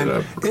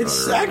 Aquaman.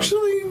 It's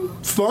actually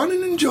fun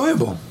and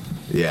enjoyable.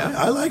 Yeah.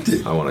 I liked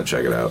it. I want to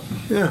check it out.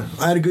 Yeah,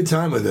 I had a good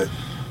time with it.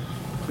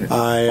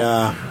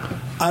 I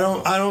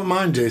don't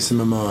mind Jason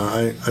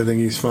Momoa. I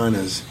think he's fine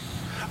as.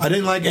 I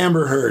didn't like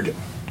Amber Heard.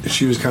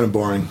 She was kind of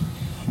boring.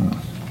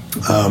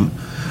 I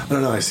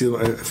don't know. I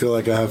feel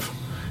like I have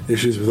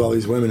issues with all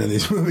these women in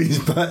these movies,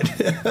 but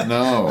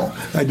no,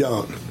 I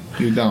don't.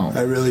 You don't.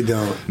 I really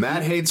don't.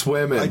 Matt hates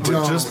women, but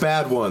just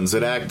bad ones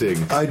at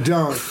acting. I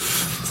don't.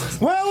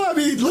 Well, I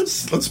mean,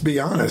 let's be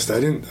honest.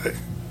 Did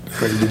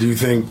you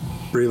think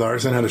Brie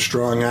Larson had a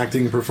strong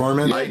acting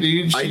performance? Yeah,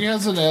 dude, she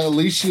has an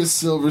Alicia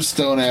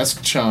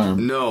Silverstone-esque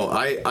charm. No,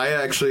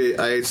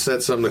 I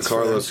said something to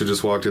Carlos, who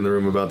just walked in the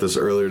room, about this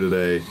earlier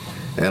today,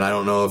 and I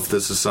don't know if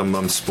this is something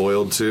I'm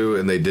spoiled to,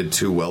 and they did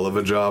too well of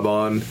a job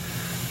on,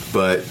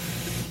 but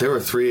there were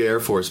 3 Air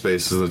Force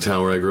bases in the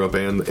town where I grew up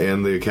and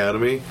the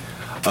academy.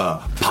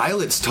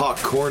 Pilots talk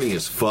corny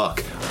as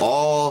fuck.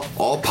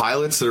 All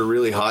pilots that are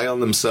really high on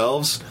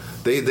themselves,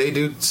 they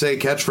do say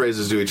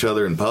catchphrases to each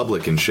other in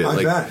public and shit.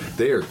 I bet.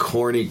 They are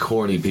corny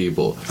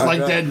people. Like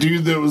that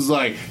dude that was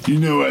like, you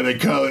know why they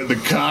call it the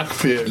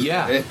cockpit.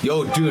 Yeah.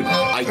 Yo, dude,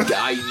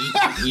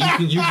 you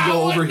can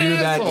go overhear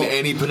that in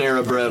any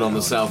Panera Bread on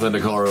the south end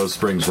of Colorado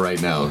Springs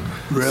right now.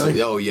 Really?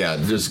 So, oh, yeah.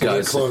 Just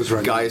guys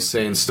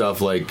saying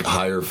stuff like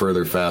higher,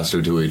 further,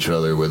 faster to each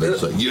other, where they're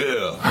like,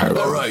 yeah,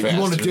 all right, you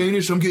want a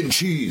Danish? I'm getting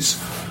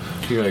cheese.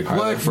 You're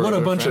like, what a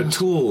bunch of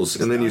tools.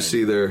 And then you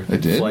see their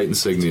flight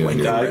insignia.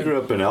 I grew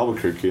up in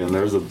Albuquerque, and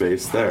there's a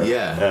base there.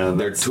 Yeah, and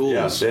they're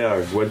tools. Yeah, they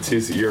are. Once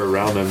you're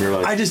around them, you're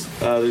like, there's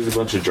a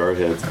bunch of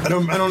jarheads. I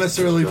don't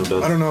necessarily.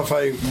 I don't know if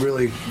I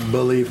really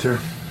believed her.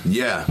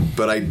 Yeah,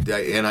 but I read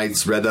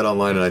that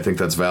online, and I think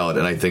that's valid,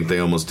 and I think they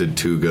almost did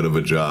too good of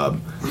a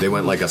job. They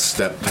went like a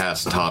step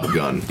past Top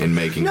Gun in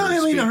making her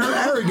speak.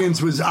 Her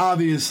arrogance was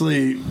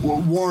obviously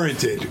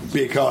warranted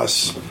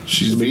because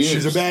she's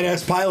a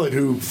badass pilot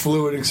who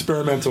flew an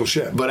experimental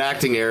ship. But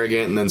acting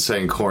arrogant and then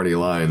saying corny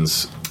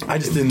lines, I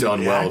just didn't.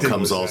 Done well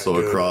comes also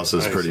across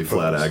as pretty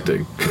flat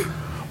acting.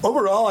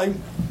 Overall, it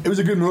was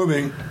a good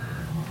movie.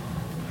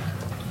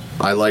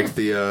 I liked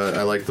the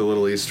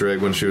little Easter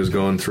egg when she was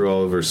going through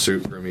all of her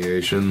suit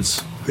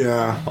permeations.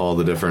 Yeah. All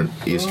the different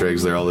Easter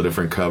eggs there, all the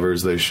different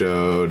covers they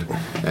showed,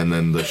 and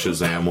then the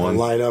Shazam one. The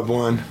light up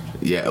one.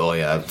 Yeah, oh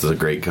yeah, that's a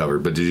great cover.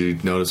 But did you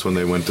notice when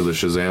they went to the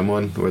Shazam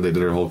one, where they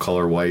did her whole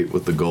color white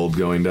with the gold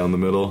going down the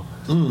middle?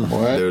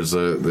 What?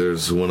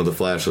 There's one of the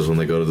flashes when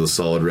they go to the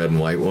solid red and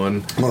white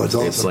one. Oh, it's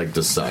awesome. It's like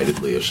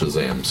decidedly a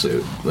Shazam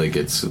suit. Like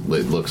it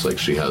looks like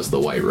she has the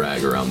white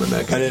rag around the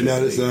neck. I didn't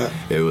notice that.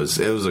 It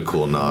was a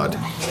cool nod.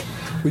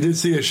 We did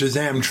see a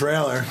Shazam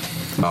trailer.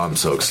 Oh, I'm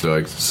so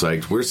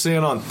psyched. We're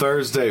seeing on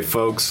Thursday,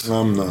 folks.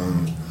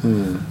 And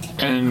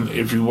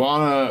if you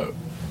want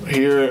to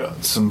hear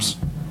some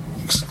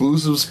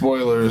exclusive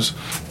spoilers,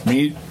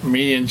 meet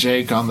me and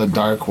Jake on the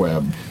dark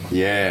web.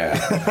 Yeah.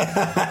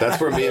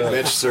 That's where me and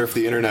Mitch surf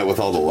the internet with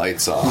all the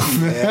lights off.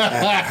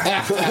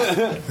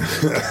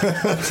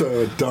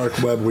 So dark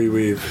web we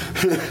weave.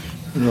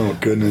 Oh,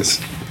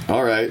 goodness.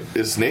 All right.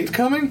 Is Nate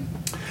coming?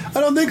 I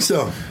don't think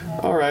so.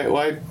 All right.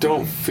 Well, I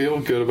don't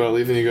feel good about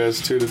leaving you guys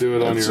two to do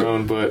it on your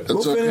own, but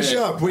we'll finish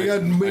up. We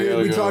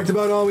talked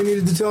about all we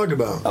needed to talk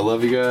about. I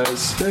love you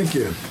guys. Thank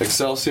you.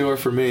 Excelsior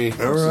for me.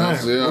 All right.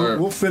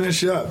 We'll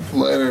finish up.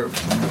 Later.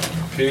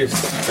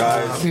 Peace,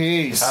 guys.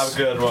 Peace. Have a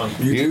good one.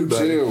 You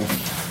too.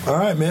 All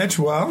right, Mitch.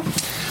 Well,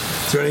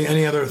 is there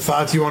any other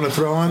thoughts you want to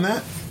throw on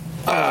that?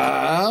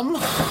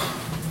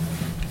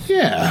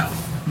 Yeah.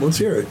 Let's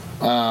hear it.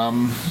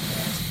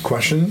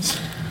 Questions?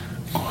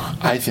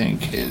 I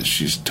think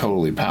she's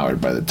totally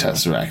powered by the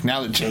Tesseract.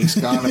 Now that Jake's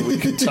gone, we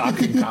can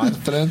talk in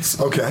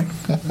confidence. Okay.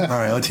 All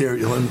right, let's hear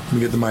it. Let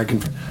me get the mic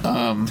and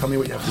tell me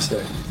what you have to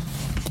say.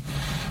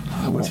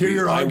 Let's hear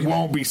your argument. I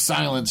won't be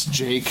silenced,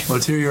 Jake.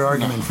 Let's hear your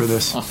argument for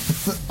this.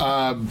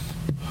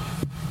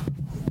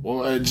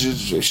 Well,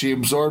 she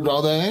absorbed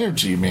all that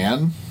energy,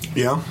 man.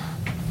 Yeah.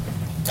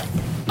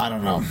 I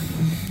don't know.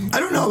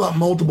 I don't know about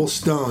multiple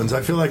stones.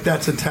 I feel like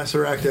that's a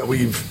Tesseract that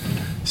we've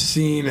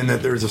seen, and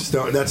that there's a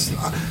stone. That's.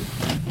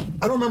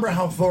 I don't remember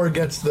how Thor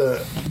gets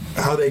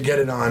how they get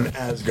it on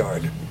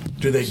Asgard.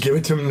 Do they give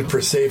it to him for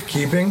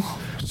safekeeping?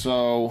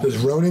 So does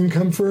Ronin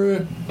come for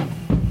it?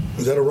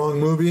 Is that a wrong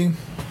movie?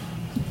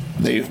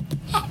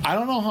 I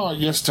don't know how it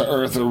gets to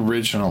Earth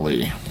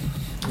originally.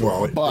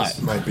 Well,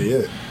 this might be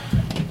it.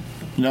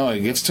 No,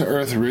 it gets to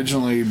Earth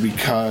originally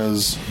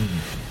because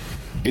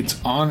it's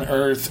on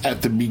Earth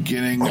at the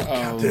beginning of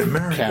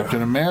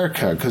Captain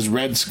America, because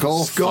Red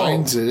Skull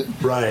finds it.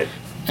 Right.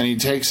 and he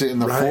takes it in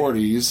the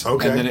 40s.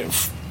 Okay. And then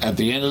at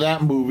the end of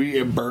that movie,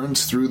 it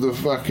burns through the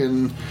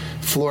fucking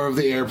floor of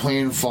the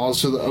airplane,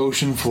 falls to the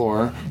ocean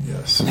floor.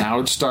 Yes. And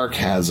Howard Stark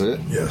has it.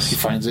 Yes. He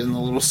finds it in the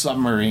little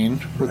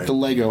submarine with the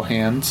Lego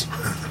hands.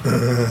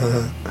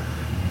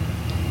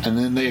 And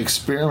then they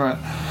experiment.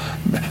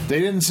 They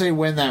didn't say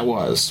when that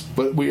was,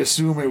 but we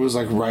assume it was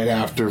like right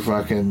after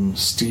fucking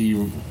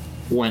Steve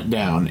went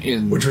down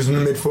which was in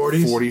the mid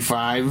 40s,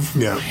 45.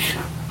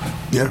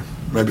 Yeah,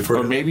 right before,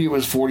 or maybe it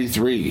was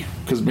 43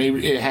 because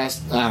maybe it has.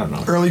 I don't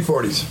know. Early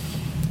 40s.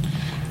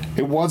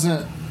 It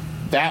wasn't.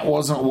 That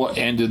wasn't what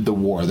ended the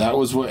war. That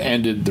was what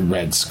ended the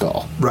Red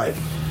Skull. Right.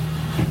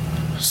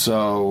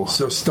 So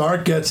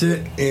Stark gets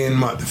it in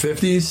what, the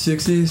 50s,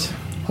 60s?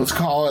 Let's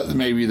call it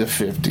maybe the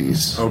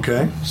 50s.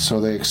 Okay.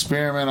 So they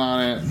experiment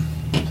on it,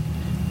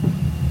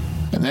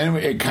 and then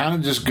it kind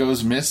of just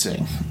goes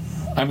missing.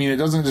 I mean, it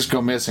doesn't just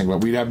go missing,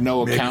 but we'd have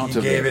no account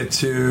of it. Maybe he gave it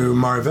to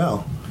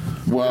Marvel.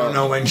 Well, I don't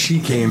know when she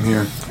came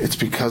here. It's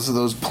because of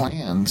those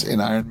plans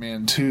in Iron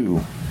Man 2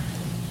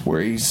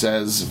 where he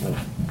says,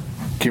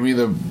 give me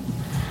the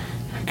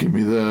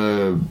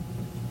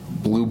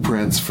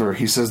blueprints for,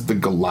 he says, the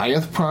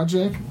Goliath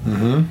Project,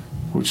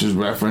 which is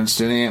referenced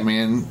in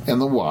Ant-Man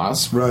and the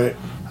Wasp. Right.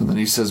 And then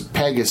he says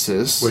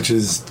Pegasus, which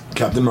is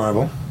Captain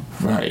Marvel.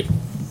 Right.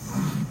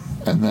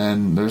 And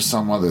then there's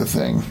some other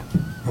thing.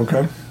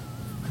 Okay.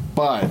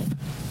 But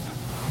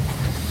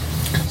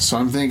so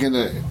I'm thinking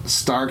that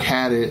Stark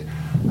had it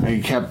and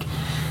he kept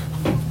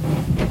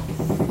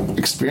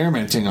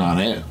experimenting on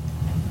it,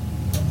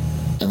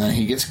 and then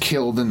he gets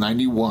killed in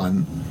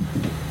 91.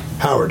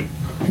 Howard.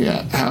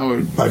 Yeah,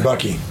 Howard. By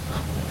Bucky.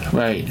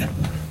 Right.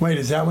 Wait,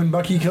 is that when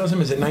Bucky kills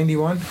him? Is it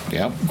 91?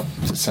 Yep.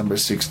 December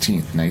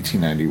 16th,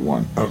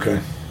 1991. Okay.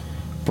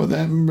 But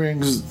that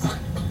brings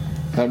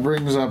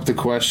up the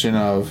question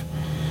of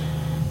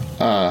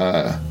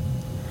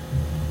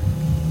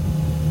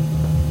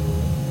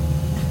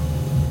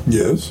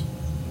yes.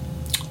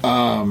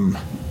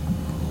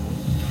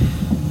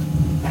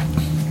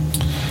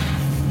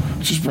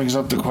 Just brings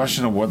up the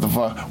question of what the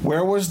fuck.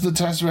 Where was the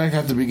Tesseract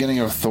at the beginning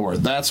of Thor?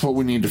 That's what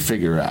we need to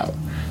figure out.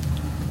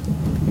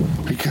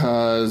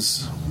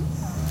 Because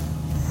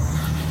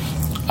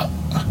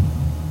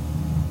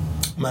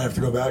might have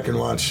to go back and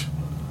watch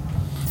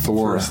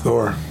Thor.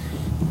 Thor.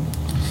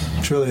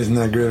 It really isn't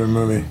that great of a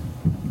movie.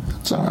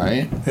 It's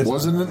alright.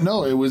 Wasn't it?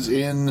 No, it was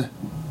in.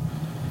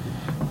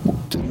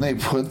 Didn't they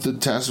put the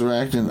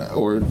Tesseract in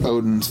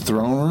Odin's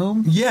throne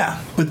room?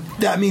 Yeah, but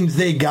that means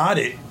they got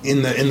it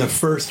in the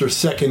first or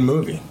second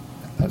movie.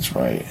 That's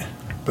right.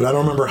 But I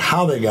don't remember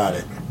how they got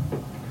it.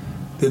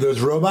 Did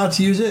those robots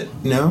use it?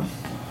 No.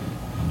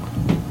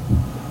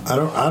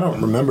 I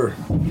don't remember.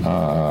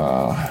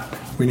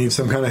 We need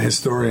some kind of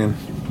historian.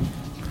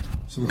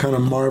 Some kind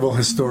of Marvel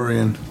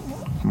historian.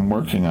 I'm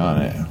working on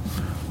it.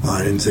 Well,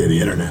 I didn't say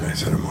the internet. I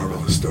said a Marvel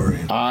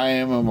historian. I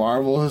am a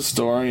Marvel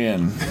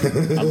historian.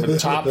 I'm a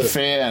top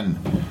fan.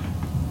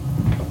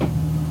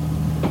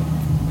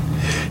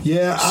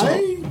 Yeah,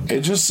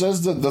 it just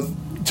says that the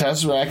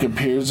Tesseract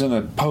appears in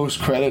a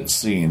post-credit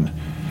scene.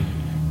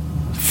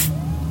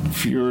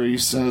 Fury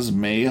says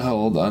may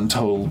hold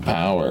untold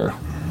power.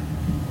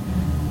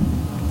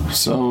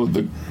 So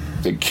the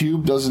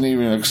cube doesn't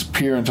even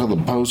appear until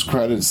the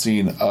post-credit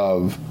scene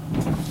of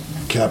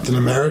Captain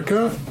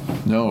America?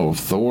 No, of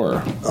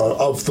Thor.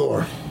 Of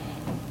Thor.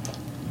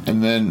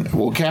 And then,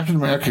 well, Captain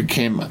America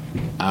came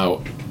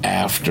out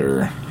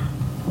after.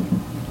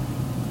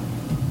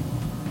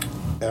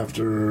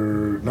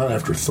 Not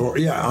after Thor.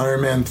 Yeah,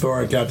 Iron Man,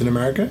 Thor, and Captain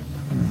America?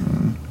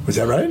 Mm-hmm. Was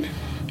that right?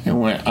 It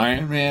went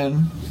Iron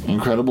Man,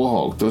 Incredible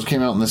Hulk. Those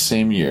came out in the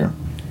same year.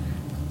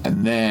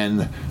 And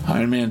then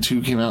Iron Man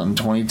 2 came out in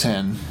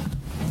 2010.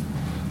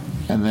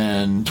 And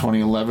then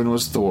 2011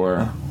 was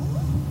Thor.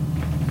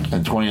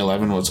 And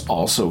 2011 was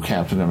also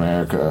Captain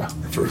America,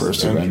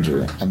 First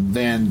Avenger. And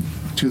then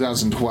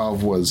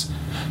 2012 was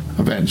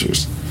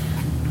Avengers.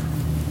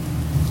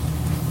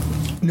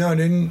 No,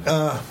 didn't.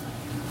 I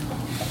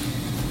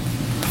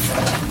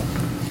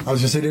was going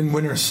to say, didn't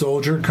Winter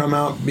Soldier come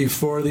out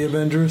before the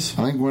Avengers?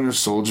 I think Winter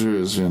Soldier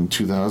is in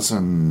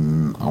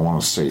 2000, I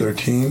want to say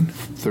 13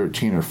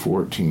 or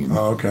 14.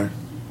 Oh, okay.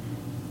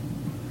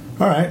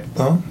 All right.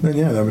 Well, then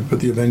yeah, that would put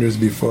the Avengers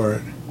before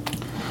it.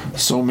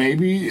 So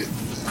maybe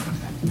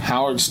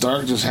Howard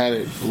Stark just had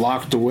it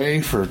locked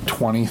away for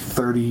 20,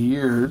 30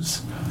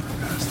 years.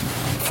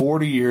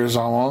 40 years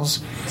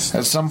almost.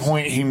 At some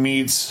point he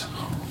meets,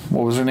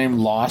 what was her name?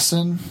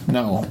 Lawson?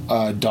 No.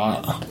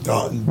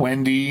 Dalton.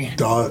 Wendy.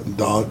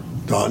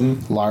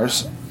 Dalton.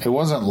 Lars. It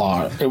wasn't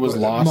Lars. It was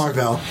Lawson.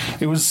 Marvel.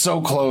 It was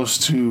so close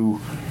to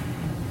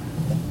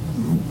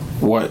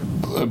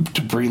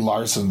to Brie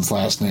Larson's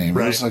last name.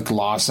 Right. It was like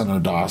Lawson or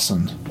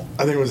Dawson.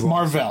 I think it was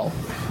Marvel.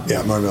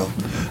 Yeah, Marvel.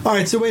 All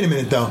right, so wait a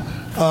minute though.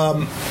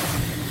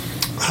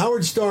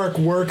 Howard Stark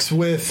works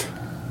with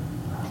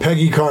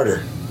Peggy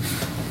Carter.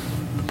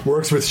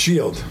 Works with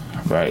S.H.I.E.L.D.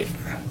 Right.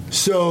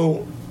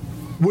 So,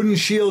 wouldn't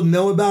S.H.I.E.L.D.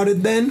 know about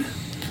it then?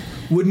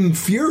 Wouldn't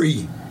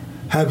Fury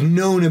have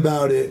known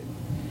about it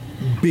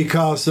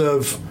because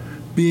of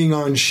being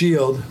on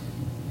S.H.I.E.L.D.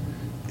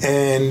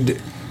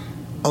 and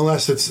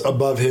unless it's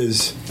above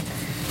his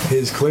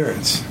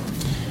clearance.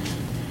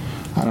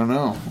 I don't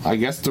know. I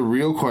guess the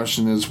real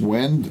question is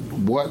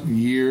what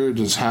year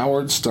does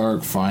Howard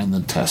Stark find the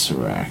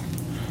Tesseract?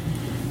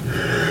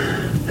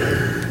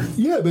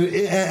 Yeah,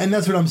 and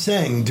that's what I'm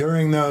saying.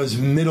 During those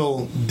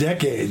middle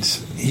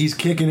decades, he's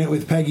kicking it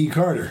with Peggy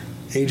Carter,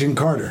 Agent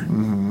Carter.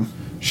 Mm-hmm.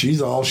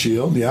 She's all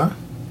S.H.I.E.L.D., yeah?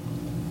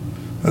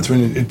 That's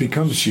when it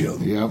becomes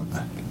S.H.I.E.L.D. Yep.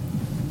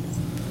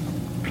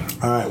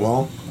 All right,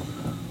 well,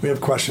 we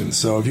have questions.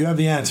 So if you have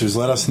the answers,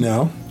 let us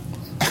know.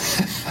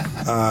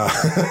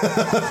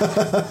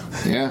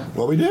 Yeah.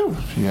 Well, we do.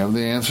 If you have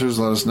the answers,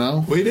 let us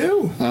know. We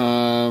do.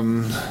 I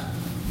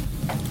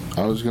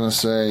was going to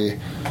say,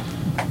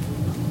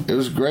 it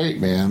was great,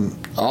 man.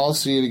 I'll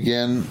see it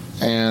again,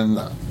 and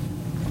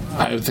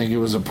I think it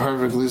was a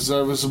perfectly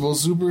serviceable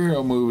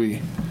superhero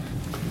movie.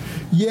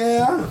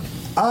 Yeah.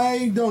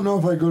 I don't know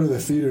if I go to the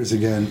theaters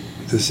again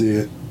to see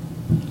it.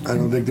 I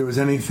don't think there was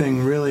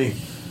anything really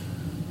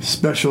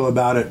special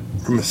about it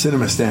from a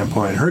cinema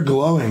standpoint. Her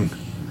glowing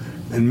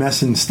and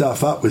messing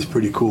stuff up was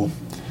pretty cool.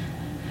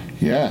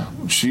 Yeah,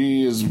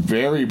 she is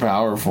very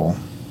powerful.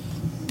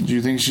 Do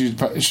you think she's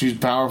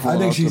powerful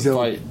enough to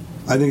fight?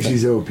 I think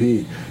she's OP.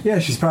 Yeah,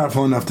 she's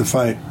powerful enough to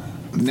fight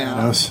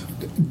Thanos.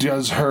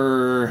 Does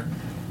her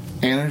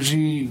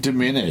energy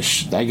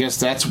diminish? I guess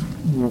that's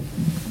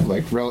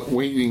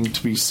waiting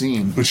to be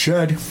seen. It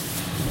should.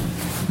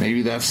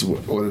 Maybe that's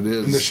what it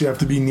is. Does she have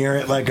to be near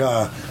it like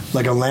a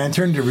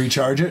lantern to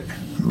recharge it?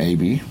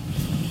 Maybe.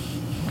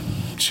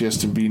 She has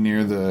to be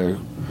near the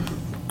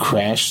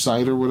crash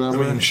site or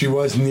whatever. I mean, she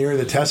was near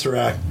the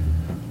Tesseract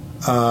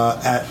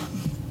at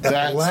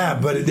the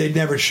lab, but they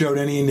never showed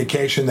any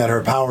indication that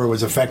her power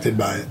was affected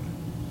by it.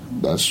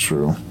 That's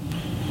true.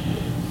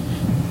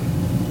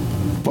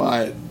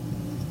 But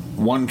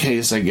one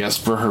case, I guess,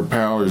 for her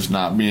powers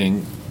not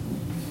being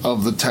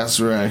of the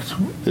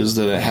Tesseract is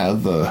that it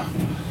had the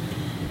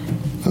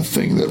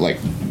thing that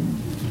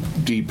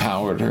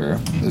depowered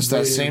her. Is that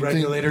the same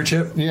regulator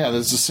thing? chip? Yeah,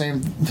 that's the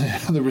same.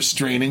 The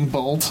restraining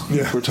bolt.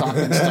 Yeah. We're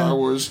talking Star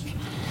Wars.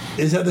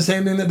 Is that the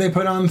same thing that they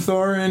put on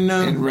Thor in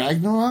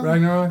Ragnarok?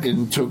 Ragnarok?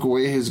 And took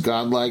away his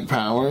godlike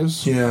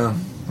powers? Yeah.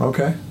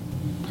 Okay.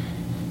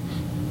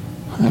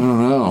 I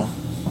don't know.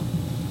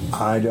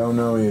 I don't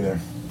know either.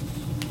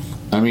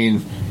 I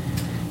mean,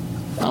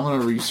 I'm going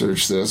to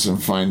research this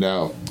and find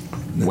out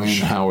when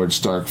Howard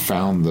Stark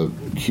found the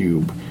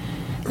cube.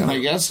 And I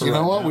guess, you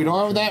know what? We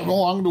don't have that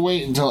long to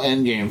wait until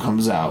Endgame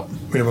comes out.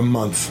 We have a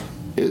month.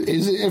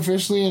 Is it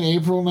officially in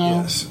April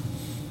now? Yes.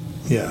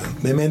 Yeah.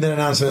 They made that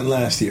announcement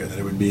last year that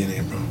it would be in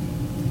April.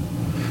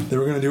 They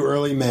were going to do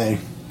early May.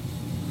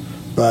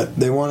 But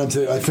they wanted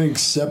to, I think,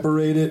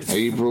 separate it.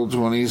 April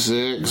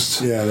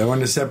 26th. Yeah, they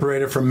wanted to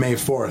separate it from May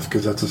 4th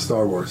because that's a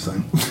Star Wars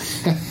thing.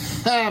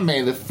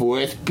 May the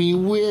 4th be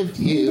with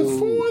you. May the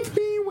 4th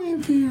be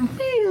with you.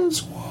 May the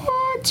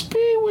 4th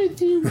be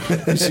with you.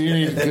 You see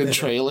any good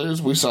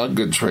trailers? We saw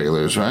good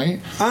trailers, right?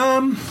 I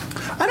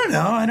don't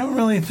know. I don't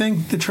really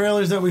think the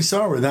trailers that we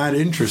saw were that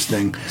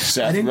interesting.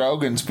 Seth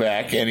Rogen's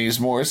back, and he's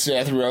more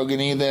Seth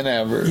Rogen-y than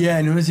ever. Yeah,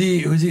 and who's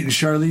he?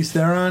 Charlize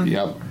Theron?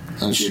 Yep.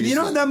 You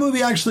know what? That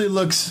movie actually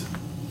looks...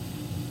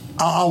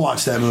 I'll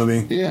watch that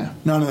movie. Yeah.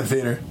 Not in the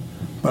theater.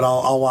 But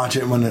I'll watch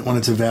it when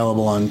it's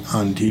available on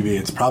TV.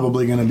 It's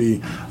probably going to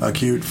be a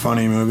cute,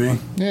 funny movie.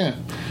 Yeah.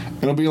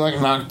 It'll be like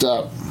Knocked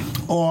Up.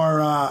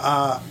 Or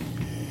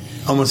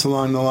almost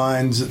along the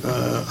lines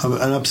of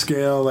an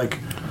upscale,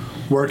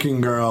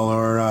 Working Girl.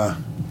 Or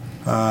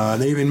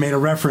they even made a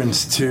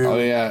reference to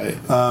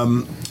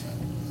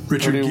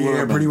Richard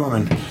Gere, Pretty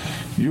Woman.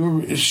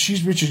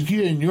 She's Richard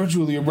Gere and you're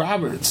Julia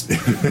Roberts.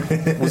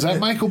 Was that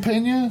Michael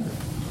Pena?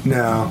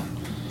 No.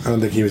 I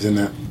don't think he was in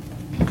that.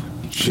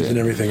 Shit. And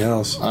everything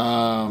else.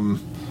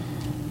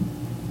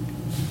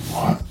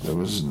 What? There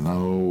was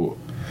no...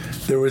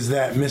 There was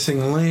that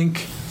Missing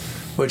Link,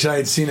 which I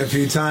had seen a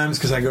few times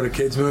because I go to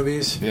kids'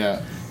 movies.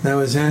 Yeah. That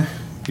was it.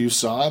 You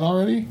saw it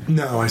already?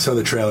 No, I saw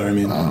the trailer. I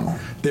mean,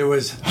 there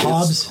was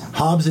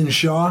Hobbs and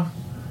Shaw,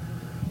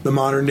 the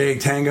modern day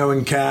Tango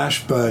and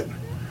Cash, but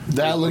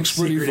that looks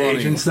pretty funny.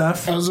 Agent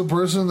stuff. As a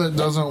person that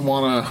doesn't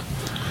want to.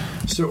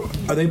 So,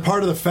 are they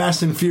part of the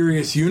Fast and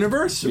Furious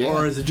universe,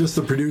 or is it just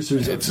the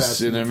producers? It's a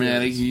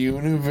cinematic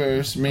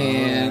universe,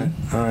 man.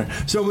 All right.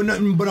 So,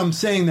 what I'm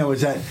saying though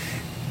is that.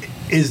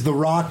 Is The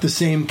Rock the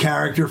same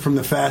character from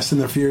the Fast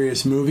and the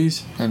Furious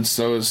movies? And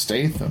so is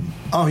Statham.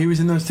 Oh, he was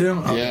in those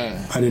too? Oh,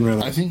 yeah. I didn't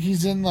realize. I think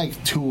he's in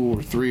 2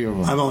 or 3 of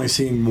them. I've only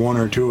seen 1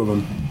 or 2 of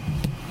them.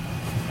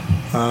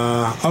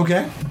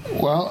 Okay.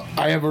 Well,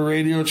 I have a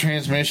radio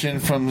transmission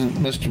from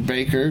Mr.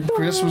 Baker.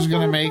 Chris was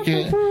going to make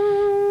it.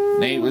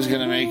 Nate was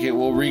going to make it.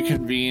 We'll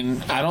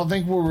reconvene. I don't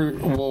think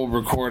we'll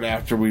record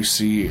after we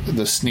see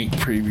the sneak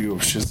preview of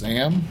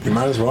Shazam. You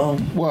might as well.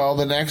 Well,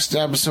 the next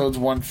episode's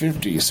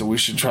 150, so we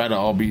should try to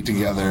all be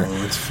together.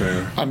 Oh, that's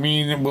fair. I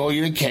mean, we'll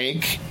eat a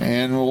cake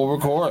and we'll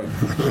record.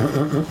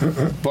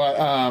 But,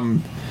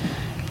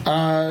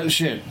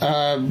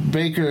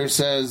 Baker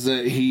says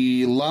that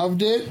he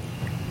loved it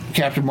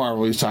Captain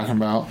Marvel he's talking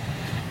about.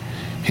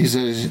 He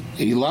says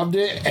he loved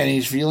it, and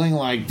he's feeling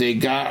like they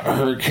got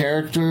her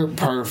character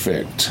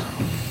perfect.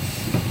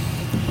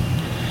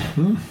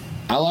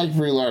 I like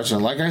Brie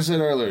Larson. Like I said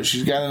earlier,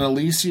 she's got an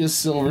Alicia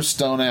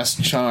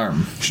Silverstone-esque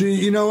charm.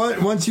 You know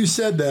what? Once you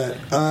said that,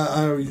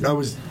 I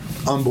was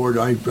on board.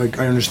 I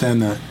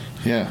understand that.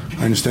 Yeah,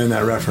 I understand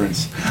that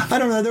reference. I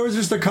don't know. There was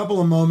just a couple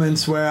of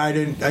moments where I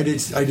didn't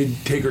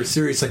take her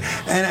seriously,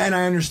 and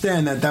I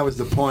understand that was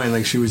the point.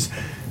 Like she was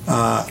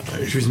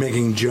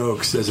making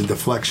jokes as a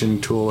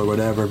deflection tool or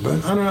whatever.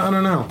 But I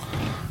don't know.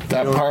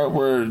 That part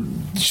where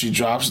she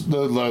drops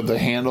the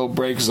handle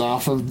breaks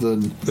off of the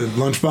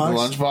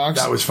lunchbox.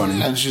 That was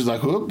funny. And she's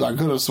like, "Oop! I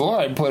could have swore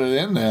I put it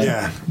in there."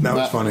 Yeah, that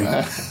was funny.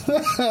 That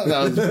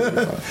was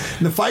really funny.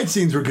 The fight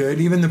scenes were good,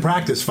 even the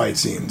practice fight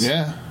scenes.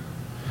 Yeah.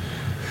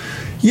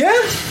 Yeah.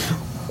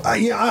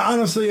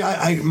 Honestly,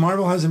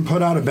 Marvel hasn't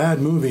put out a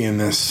bad movie in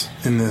this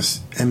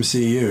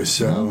MCU.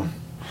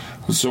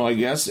 So I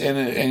guess,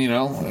 and you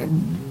know,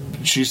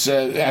 she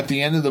said at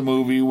the end of the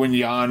movie when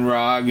Jan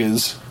Rog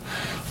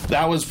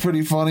that was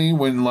pretty funny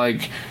when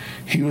like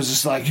he was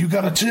just like, "You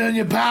gotta turn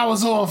your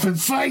powers off and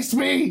face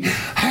me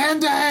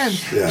hand to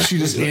hand." Yeah. She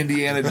just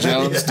Indiana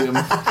Jones'd him.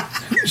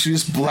 She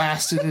just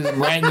blasted him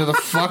right into the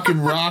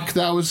fucking rock.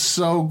 That was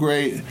so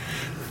great.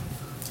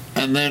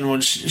 And then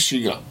when she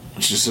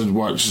said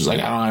what? She's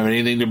like, "I don't have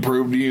anything to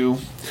prove to you."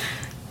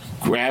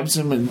 Grabs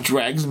him and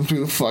drags him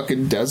through the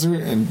fucking desert,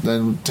 and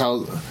then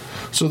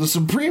so the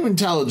Supreme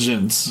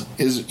Intelligence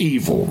is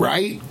evil,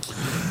 right?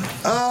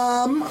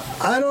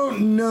 I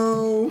don't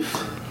know.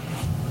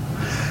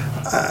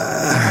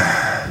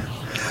 I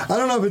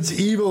don't know if it's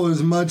evil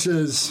as much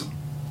as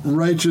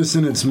righteous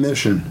in its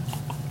mission.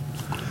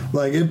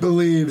 Like, it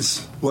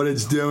believes what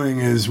it's doing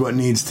is what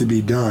needs to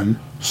be done.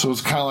 So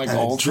it's kind of like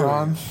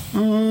Ultron?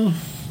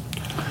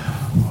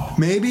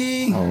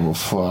 Maybe. Oh,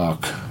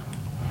 fuck.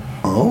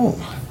 Oh.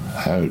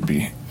 That would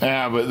be.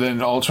 Yeah, but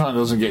then Ultron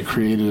doesn't get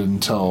created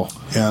until.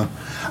 Yeah.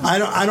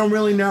 I don't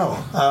really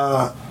know.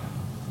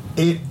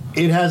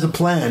 It has a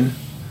plan,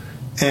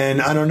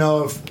 and I don't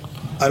know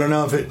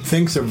if it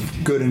thinks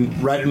of good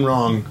and right and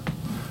wrong.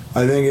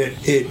 I think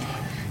it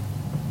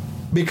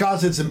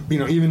because it's, you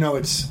know, even though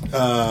it's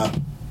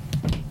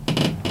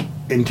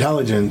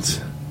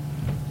intelligence,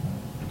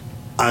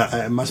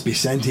 it must be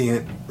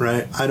sentient,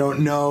 right? I don't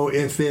know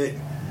if it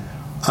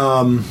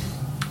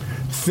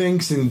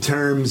thinks in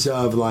terms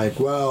of like,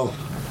 well,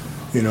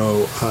 you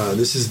know,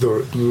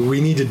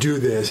 we need to do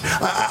this.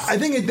 I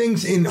think it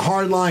thinks in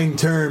hardline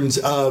terms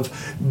of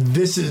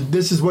this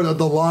is what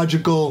the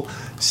logical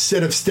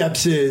set of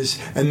steps is,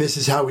 and this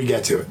is how we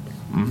get to it.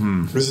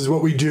 Mm-hmm. This is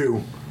what we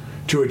do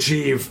to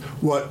achieve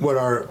what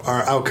our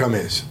outcome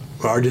is,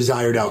 our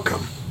desired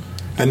outcome,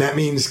 and that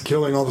means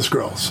killing all the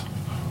Skrulls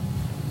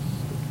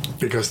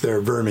because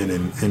they're vermin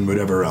and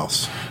whatever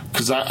else.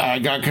 Because I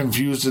got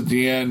confused at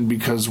the end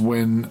because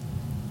when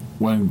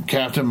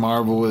Captain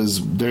Marvel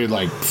they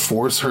like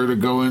force her to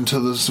go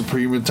into the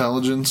Supreme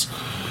Intelligence,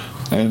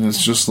 and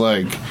it's just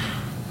like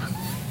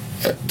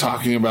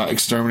talking about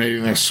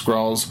exterminating the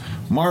Skrulls.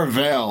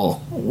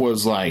 Marvel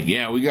was like,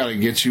 "Yeah, we got to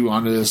get you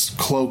onto this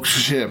cloaked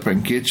ship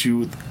and get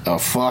you the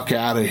fuck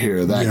out of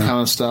here." That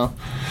kind of stuff.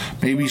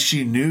 Maybe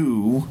she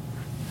knew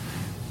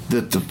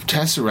that the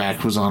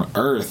Tesseract was on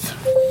Earth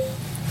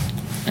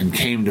and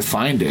came to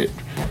find it,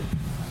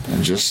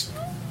 and just.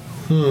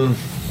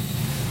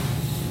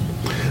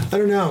 I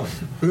don't know.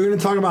 We're going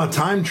to talk about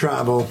time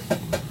travel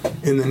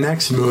in the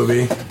next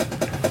movie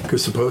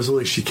because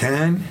supposedly she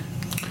can.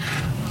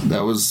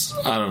 That was,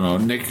 I don't know,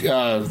 Nick.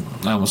 I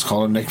almost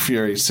called him Nick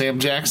Fury. Sam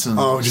Jackson.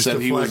 Oh, just said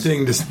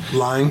deflecting, just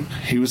lying.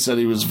 He said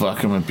he was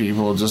fucking with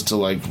people just to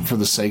like for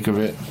the sake of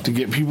it, to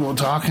get people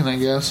talking, I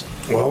guess.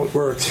 Well, it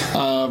worked.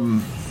 I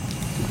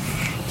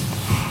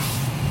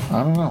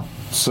don't know.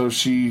 So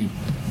she's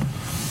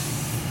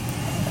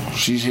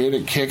here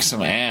to kick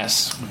some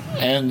ass,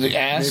 and the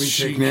ass maybe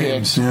she take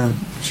names. kicked. Yeah,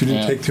 she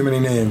didn't take too many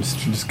names.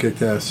 She just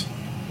kicked ass.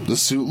 The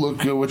suit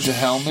looked good with the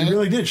helmet. She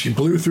really did. She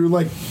blew through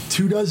like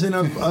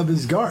 24 of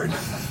his guard.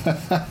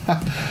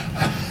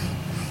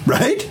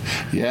 Right?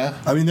 Yeah.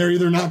 I mean, they're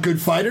either not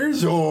good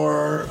fighters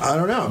or I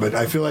don't know, but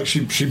I feel like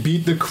she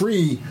beat the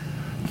Kree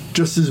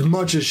just as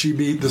much as she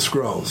beat the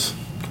Skrulls.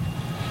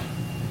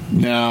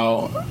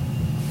 Now,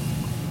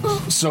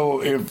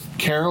 so if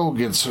Carol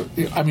gets,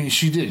 I mean,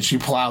 she did. She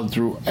plowed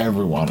through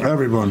everyone.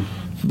 Everyone.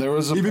 There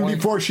was even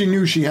before she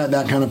knew she had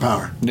that kind of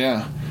power.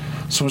 Yeah.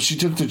 So when she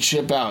took the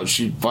chip out,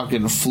 she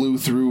fucking flew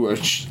through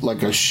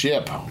like a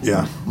ship.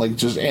 Yeah. Like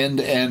just end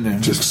to end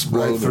and just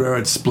exploded. Right through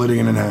it, splitting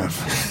it in half.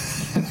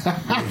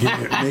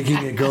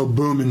 making it go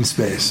boom in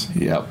space.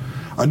 Yep.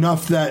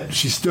 Enough that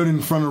she stood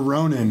in front of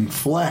Ronan,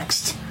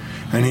 flexed,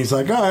 and he's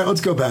like, all right,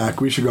 let's go back.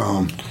 We should go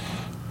home.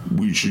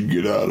 We should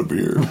get out of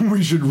here.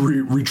 We should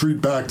retreat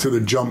back to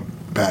the jump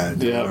pad,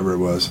 whatever it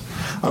was.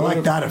 I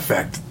like that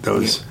effect.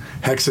 Those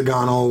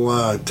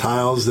hexagonal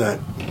tiles that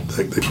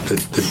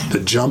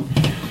the jump.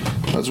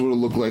 That's what it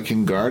looked like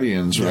in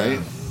Guardians, right?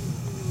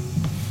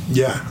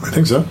 Yeah, I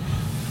think so.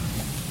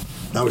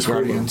 That was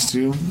Guardians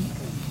cool,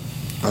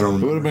 2. I don't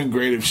remember. It would have been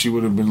great if she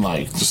would have been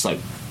like, just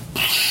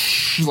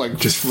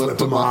flip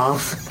them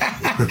off.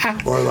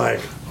 Or like...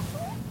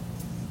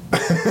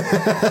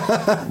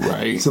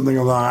 right. Something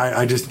along.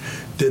 I just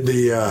did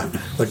the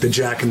like the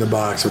Jack in the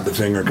Box with the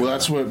finger. Well,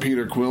 that's what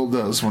Peter Quill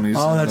does when he's.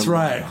 Oh, that's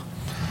right.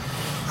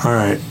 All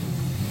right.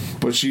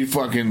 But she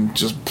fucking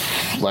just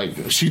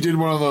like she did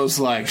one of those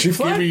like she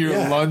give me your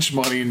lunch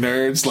money,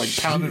 nerds, like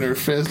pounding her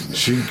fist.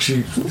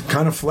 She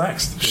kind of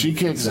flexed. She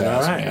kicks said,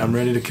 ass. All right, man. I'm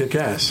ready to kick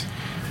ass.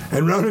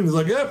 And Ronan was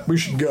like, "Yep, we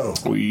should go.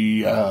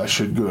 We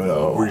should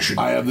go. We should.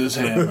 I have this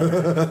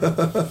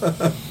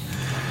hammer."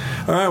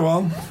 All right.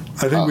 Well,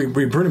 I think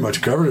we pretty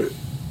much covered it.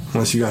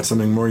 Unless you got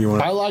something more you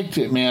want. I liked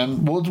it,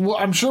 man.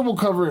 I'm sure we'll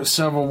cover it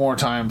several more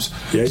times,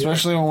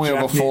 especially when we Jeff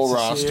have a full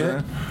needs to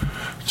roster.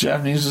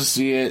 Jeff needs to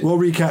see it. We'll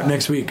recap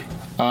next week.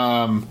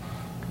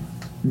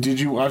 Did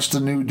you watch the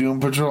new Doom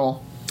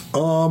Patrol?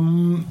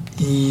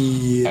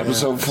 Yes.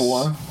 Episode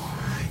 4?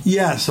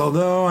 Yes,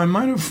 although I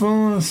might have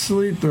fallen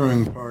asleep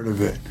during part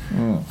of it.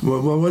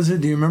 What was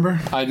it? Do you remember?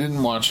 I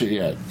didn't watch it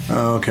yet.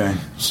 Oh, okay.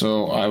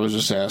 So I was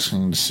just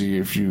asking to see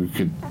if you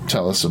could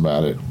tell us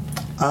about it.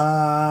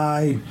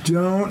 I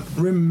don't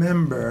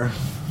remember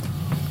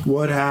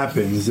what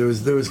happens. There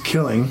was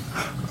killing.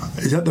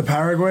 Is that the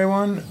Paraguay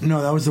one?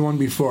 No, that was the one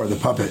before, the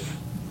puppet.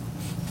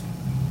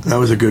 That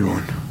was a good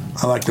one.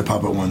 I like the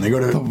puppet one. They go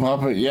to the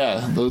puppet,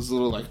 yeah. Those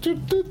little like.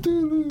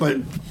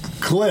 But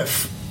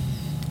Cliff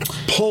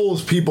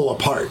pulls people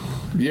apart.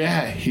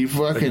 Yeah, he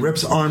fucking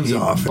rips arms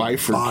off,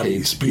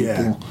 bifurcates people.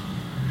 Yeah.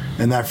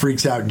 And that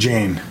freaks out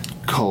Jane.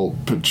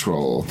 Cult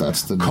Patrol.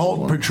 That's the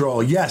Cult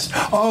Patrol. Yes.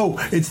 Oh,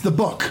 it's the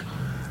book.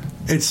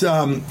 It's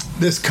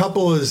this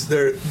couple is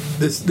there.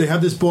 They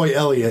have this boy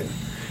Elliot,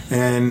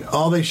 and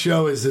all they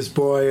show is this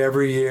boy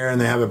every year, and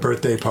they have a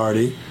birthday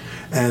party,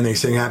 and they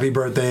sing happy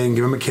birthday and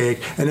give him a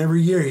cake, and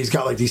every year he's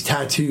got like these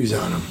tattoos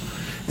on him.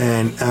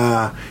 And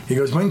he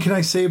goes, when can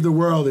I save the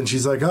world? And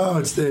she's like, oh,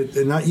 it's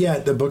not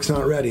yet. The book's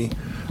not ready.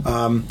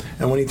 And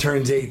when he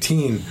turns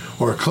 18,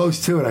 or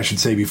close to it, I should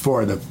say,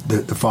 before,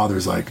 the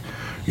father's like,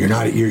 you're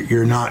not, you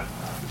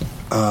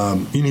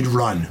need to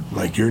run.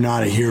 Like, you're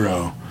not a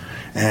hero.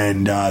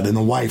 And then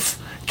the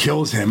wife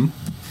kills him.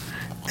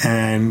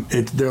 And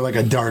they're like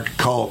a dark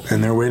cult.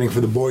 And they're waiting for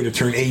the boy to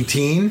turn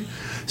 18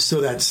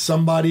 so that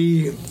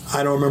somebody,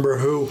 I don't remember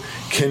who,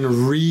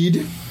 can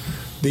read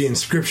the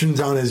inscriptions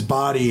on his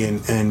body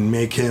and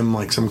make him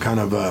like some kind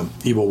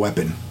of evil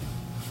weapon.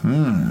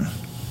 And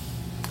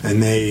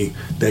they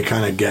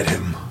kind of get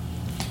him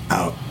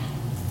out.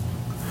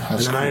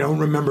 That's and then cool. I don't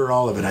remember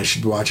all of it. I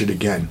should watch it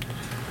again.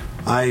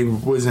 I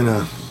was in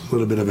a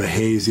little bit of a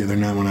haze the other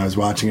night when I was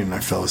watching it, and I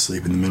fell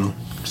asleep in the middle.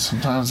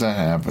 Sometimes that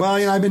happens. Well,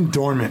 I've been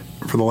dormant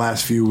for the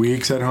last few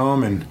weeks at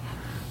home, and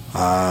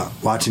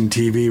watching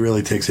TV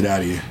really takes it out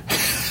of you.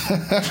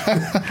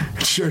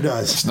 It sure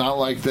does. It's not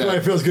like that.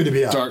 It feels good to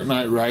be out. Dark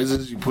Knight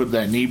Rises, you put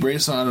that knee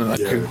brace on and I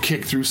could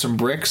kick through some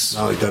bricks.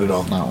 Not like that at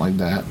all. Not like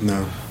that.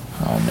 No.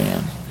 Oh,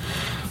 man.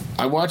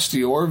 I watched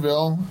The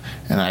Orville,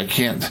 and I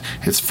can't.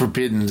 It's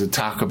forbidden to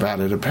talk about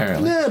it,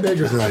 apparently. Yeah,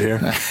 Baker's not here.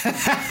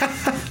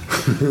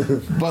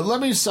 But let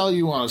me sell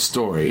you on a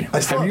story.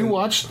 Have you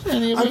watched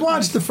any of it? I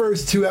watched the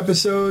first 2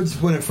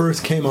 episodes when it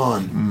first came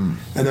on,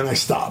 and then I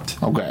stopped.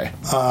 Okay.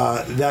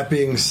 That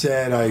being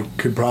said, I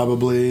could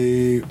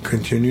probably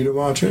continue to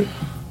watch it.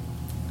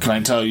 Can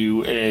I tell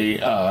you a...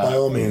 By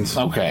all means.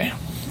 Okay.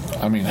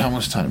 I mean, how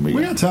much time we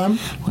got time.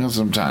 We got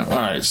some time. All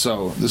right,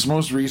 so this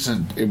most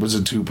recent, it was a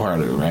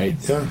 2-parter, right?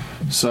 Yeah.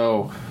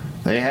 So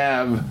they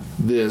have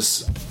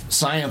this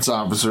science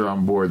officer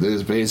on board that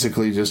is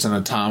basically just an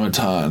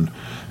automaton,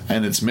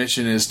 and its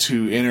mission is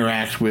to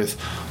interact with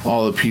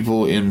all the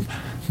people in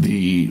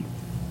the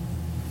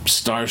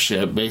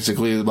starship,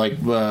 basically like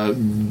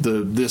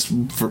this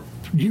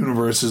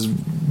universe's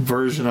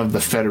version of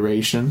the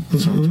Federation,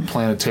 so the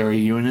Planetary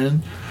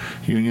Union.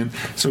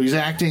 So he's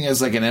acting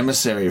as like an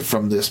emissary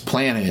from this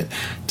planet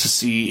to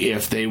see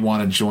if they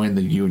want to join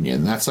the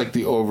Union. That's like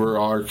the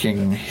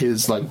overarching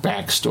his like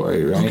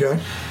backstory, right? Okay.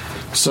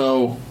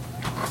 So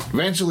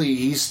eventually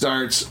he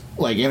starts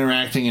like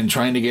interacting and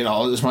trying to get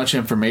as much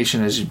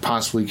information as he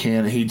possibly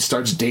can. He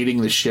starts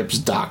dating the ship's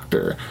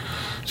doctor,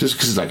 just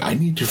because he's like, I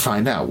need to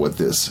find out what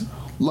this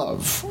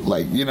love,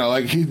 like,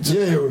 like he.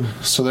 Yeah.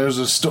 So there's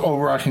a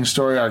overarching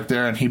story arc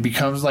there, and he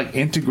becomes like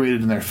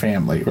integrated in their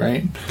family,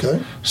 right?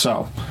 Okay.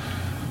 So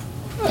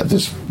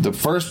the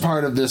first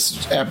part of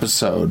this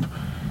episode,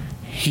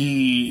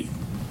 he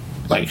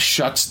like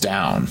shuts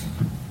down,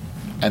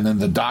 and then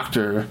the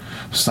doctor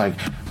is like,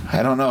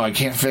 I don't know, I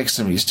can't fix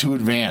him, he's too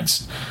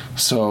advanced.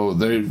 So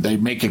they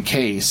make a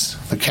case,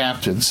 the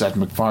captain, Seth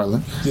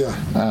MacFarlane,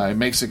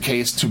 makes a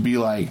case to be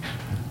like,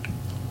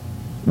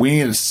 we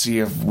need to see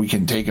if we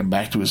can take him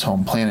back to his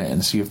home planet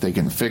and see if they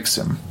can fix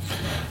him.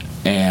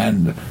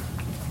 And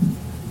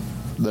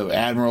the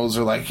admirals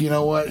are like, you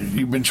know what?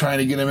 You've been trying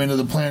to get him into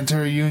the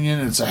Planetary Union.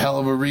 It's a hell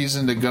of a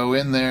reason to go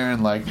in there,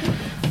 and like,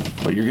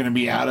 but you're going to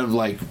be out of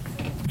like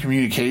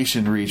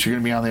communication reach. You're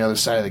going to be on the other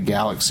side of the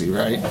galaxy,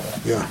 right?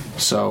 Yeah.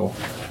 So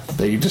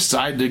they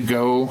decide to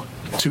go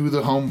to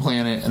the home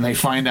planet, and they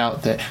find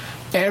out that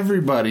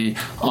everybody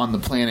on the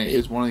planet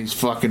is one of these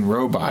fucking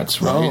robots,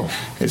 right?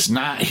 He's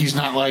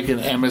not like an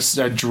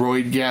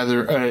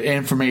droid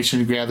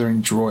information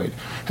gathering droid.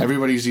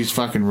 Everybody's these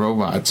fucking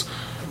robots,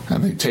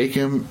 and they take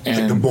him and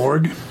like the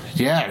Borg.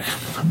 Yeah,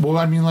 well,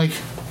 I mean, like,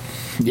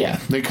 yeah,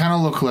 they kind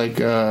of look like.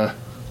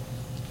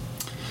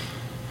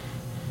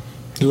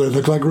 Do they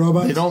look like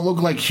robots? They don't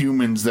look like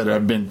humans that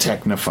have been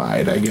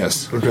technified, I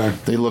guess. Okay.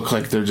 They look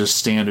like they're just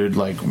standard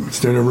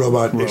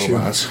robot robots.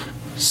 issue.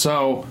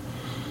 So,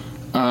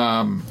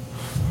 they're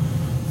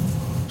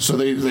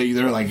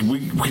like,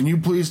 can you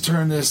please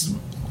turn this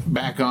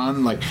back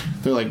on? Like,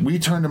 they're like, we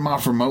turned him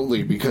off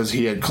remotely because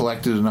he had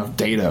collected enough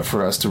data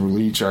for us to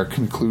reach our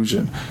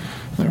conclusion.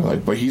 And they're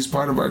like, but he's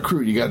part of our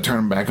crew. You got to turn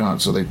him back on.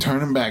 So they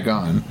turn him back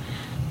on,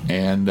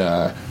 and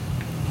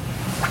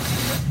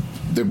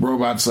the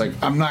robot's like,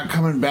 I'm not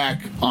coming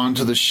back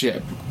onto the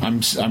ship.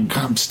 I'm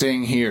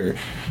staying here.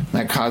 And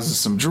that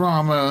causes some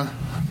drama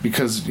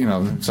because,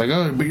 it's like,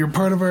 oh, but you're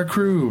part of our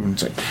crew. And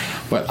it's like,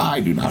 but I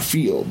do not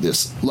feel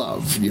this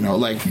love,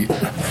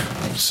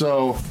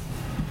 so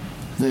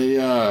they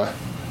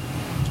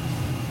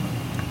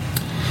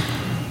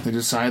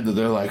decide that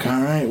they're like,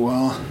 all right,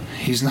 well,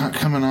 he's not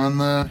coming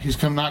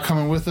not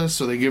coming with us.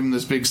 So they give him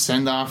this big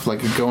send off,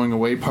 like a going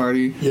away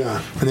party.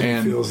 Yeah. And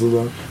then he feels the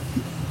love.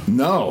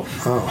 No.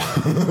 Oh.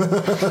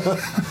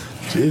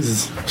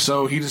 Jesus.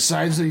 So he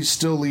decides that he's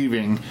still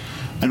leaving,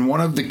 and one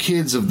of the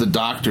kids of the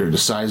doctor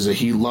decides that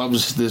he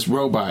loves this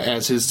robot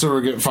as his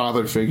surrogate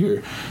father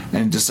figure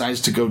and decides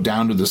to go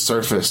down to the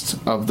surface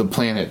of the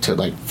planet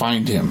to,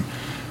 find him.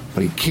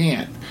 But he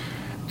can't.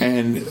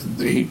 And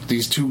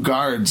these two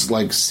guards,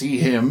 see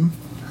him,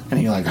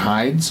 and he,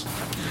 hides.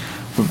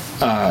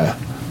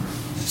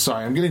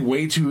 Sorry, I'm getting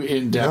way too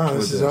in-depth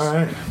with this. All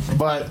right.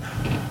 But,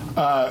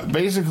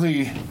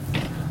 basically,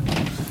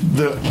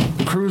 the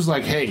crew's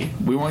like, hey,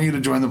 we want you to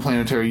join the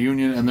Planetary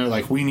Union, and they're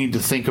like, we need to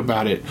think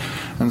about it.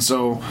 And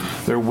so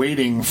they're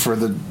waiting for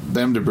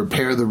them to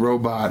prepare the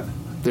robot,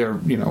 their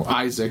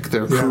Isaac,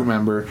 their crew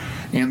member,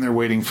 and they're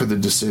waiting for the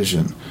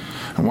decision.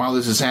 And while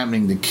this is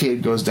happening, the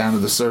kid goes down to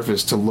the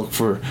surface to look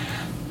for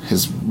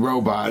his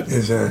robot,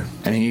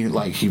 and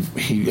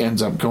he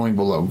ends up going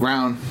below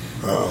ground.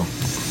 Oh,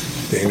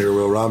 Danger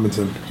Will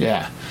Robinson.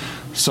 Yeah.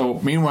 So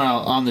meanwhile,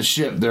 on the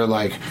ship, they're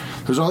like,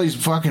 there's all these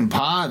fucking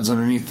pods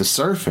underneath the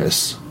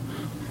surface,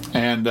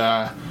 and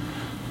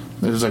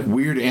there's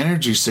weird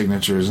energy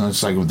signatures, and it's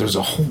there's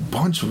a whole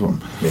bunch of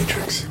them.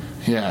 Matrix.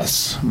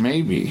 Yes,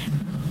 maybe.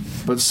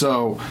 But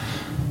so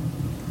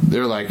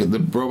they're like, the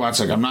robot's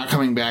like, I'm not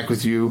coming back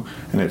with you,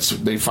 and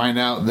they find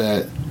out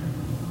that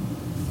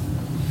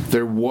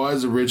there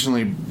was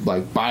originally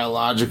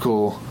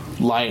biological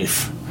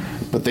life,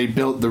 but they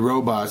built the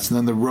robots, and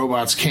then the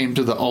robots came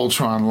to the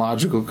Ultron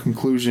logical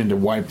conclusion to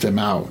wipe them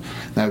out.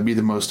 That would be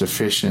the most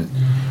efficient.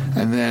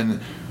 And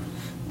then...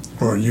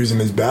 Or using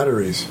his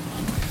batteries.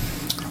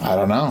 I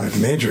don't know. Like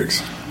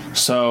Matrix.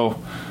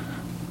 So,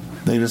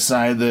 they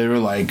decide they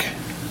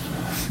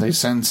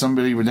send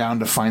somebody down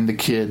to find the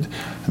kid,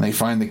 and they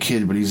find the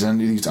kid, but he's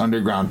under these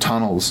underground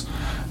tunnels,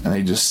 and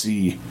they just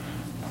see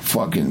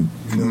fucking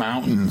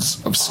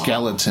mountains of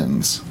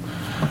skeletons.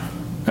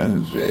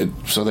 And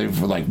so they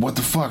were like, what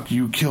the fuck?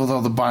 You killed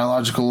all the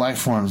biological life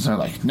forms. And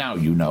they're like, now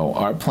you know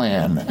our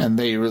plan. And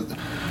they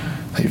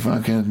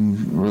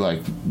fucking were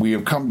like, we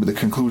have come to the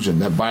conclusion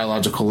that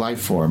biological life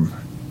form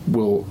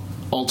will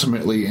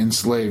ultimately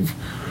enslave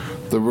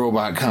the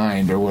robot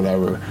kind or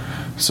whatever.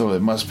 So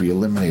it must be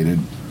eliminated.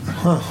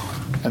 Huh.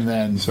 And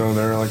then... So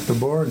they're like the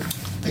Borg.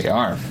 They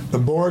are. The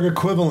Borg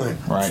equivalent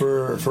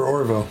for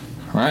Orville.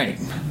 Right.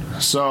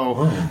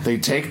 So they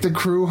take the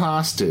crew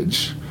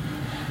hostage...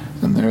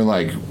 And they're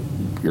like,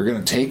 you're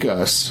going to take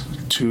us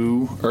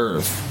to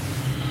Earth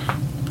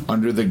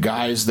under the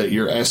guise that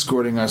you're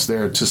escorting us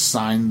there to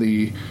sign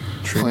the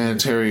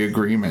planetary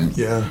agreement.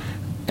 Yeah.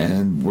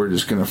 And we're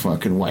just going to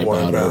fucking wipe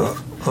out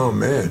Earth. Oh,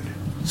 man.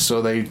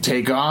 So they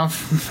take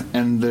off,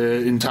 and the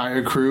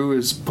entire crew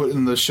is put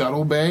in the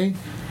shuttle bay,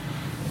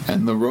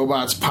 and the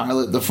robots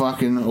pilot the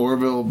fucking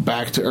Orville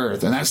back to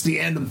Earth. And that's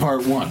the end of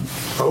part 1.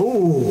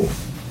 Oh.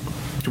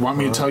 Do you want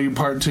me to tell you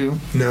part 2?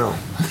 No.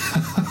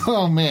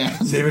 Oh, man.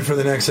 Save it for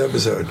the next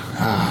episode.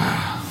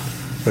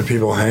 But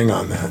people hang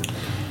on that.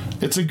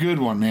 It's a good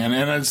one, man.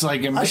 And it's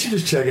like... I should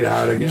just check it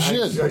out again. You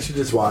should. I should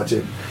just watch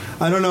it.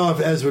 I don't know if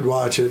Ez would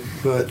watch it,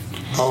 but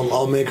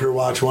I'll make her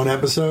watch one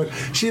episode.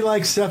 She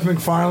likes Seth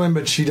MacFarlane,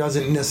 but she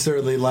doesn't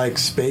necessarily like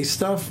space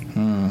stuff.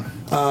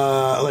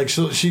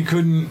 She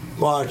couldn't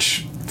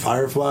watch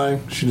Firefly.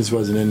 She just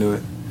wasn't into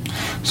it.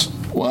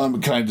 Well,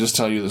 can I just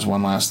tell you this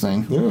one last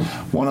thing? Yeah.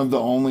 One of the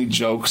only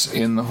jokes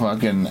in the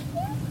fucking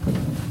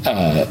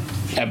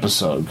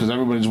episode, because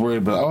everybody's worried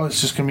about,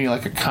 it's just going to be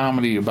like a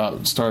comedy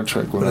about Star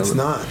Trek, whatever. But it's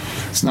not.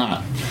 It's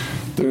not.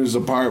 There's a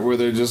part where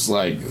they're just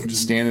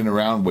standing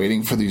around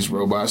waiting for these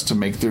robots to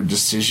make their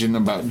decision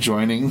about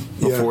joining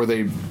before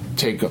they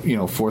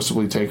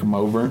forcibly take them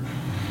over.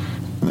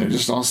 And they're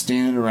just all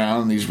standing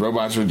around, and these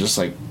robots are just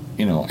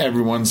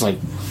everyone's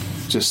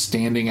just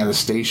standing at a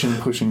station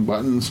pushing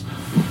buttons.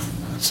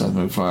 Seth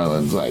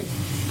MacFarlane's like,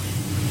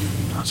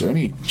 is there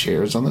any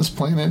chairs on this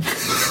planet?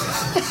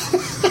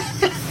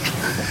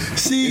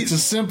 See, it's a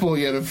simple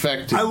yet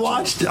effective. I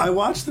watched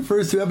the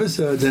first 2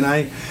 episodes, and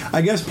I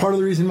guess part of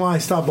the reason why I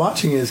stopped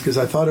watching is because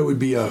I thought it would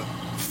be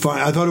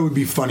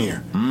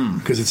funnier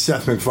because it's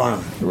Seth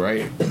MacFarlane,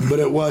 right? But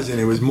it wasn't.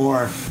 It was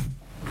more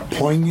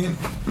poignant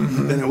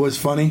than it was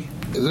funny.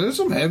 There's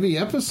some heavy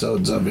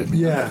episodes of it.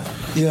 Yeah,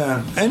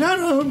 and I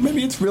don't know.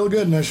 Maybe it's real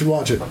good, and I should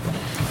watch it.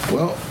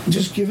 Well,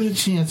 just give it a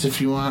chance if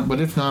you want, but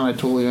if not, I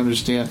totally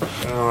understand.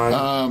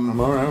 I'm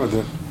all right with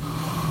it.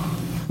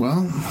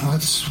 Well,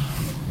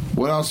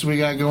 what else do we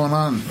got going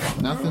on?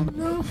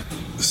 Nothing?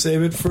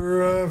 Save it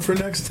for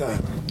next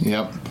time.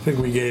 Yep. I think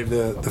we gave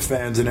the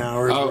fans an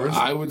hour's worth.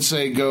 I would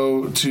say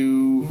go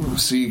to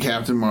see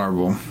Captain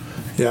Marvel.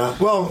 Yeah.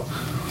 Well,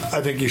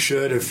 I think you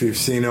should if you've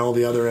seen all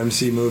the other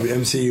MCU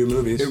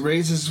movies. It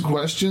raises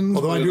questions.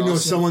 Although I do know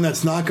someone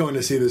that's not going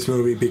to see this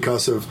movie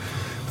because of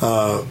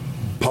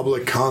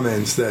public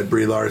comments that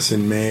Brie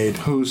Larson made.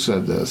 Who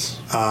said this?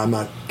 I'm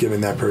not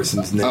giving that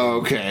person's name. Oh,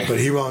 okay. But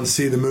he won't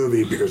see the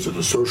movie because of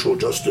the social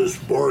justice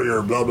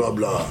warrior, blah, blah,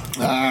 blah.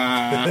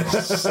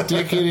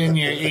 Stick it in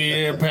your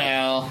ear,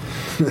 pal.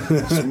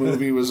 This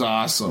movie was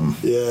awesome.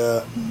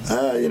 Yeah.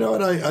 You know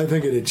what? I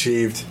think it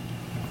achieved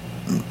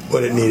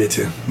what it needed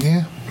to.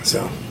 Yeah.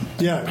 So,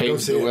 yeah.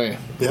 Paved the way.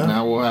 Yeah.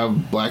 Now we'll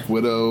have Black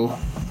Widow.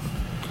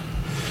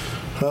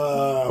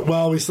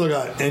 Well, we still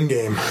got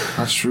Endgame.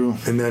 That's true.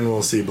 And then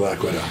we'll see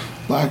Black Widow.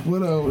 Black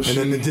Widow. And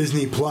then the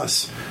Disney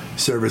Plus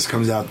service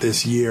comes out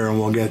this year, and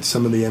we'll get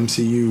some of the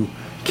MCU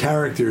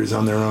characters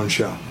on their own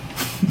show.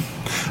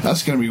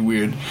 That's going to be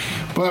weird.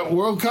 But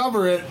we'll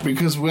cover it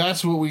because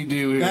that's what we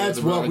do here. That's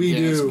what we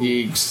do.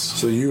 Geeks.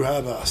 So you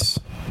have us.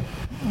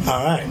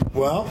 All right.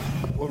 Well,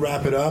 we'll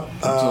wrap it up.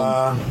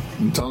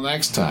 Until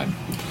next time.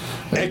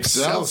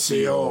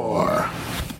 Excelsior.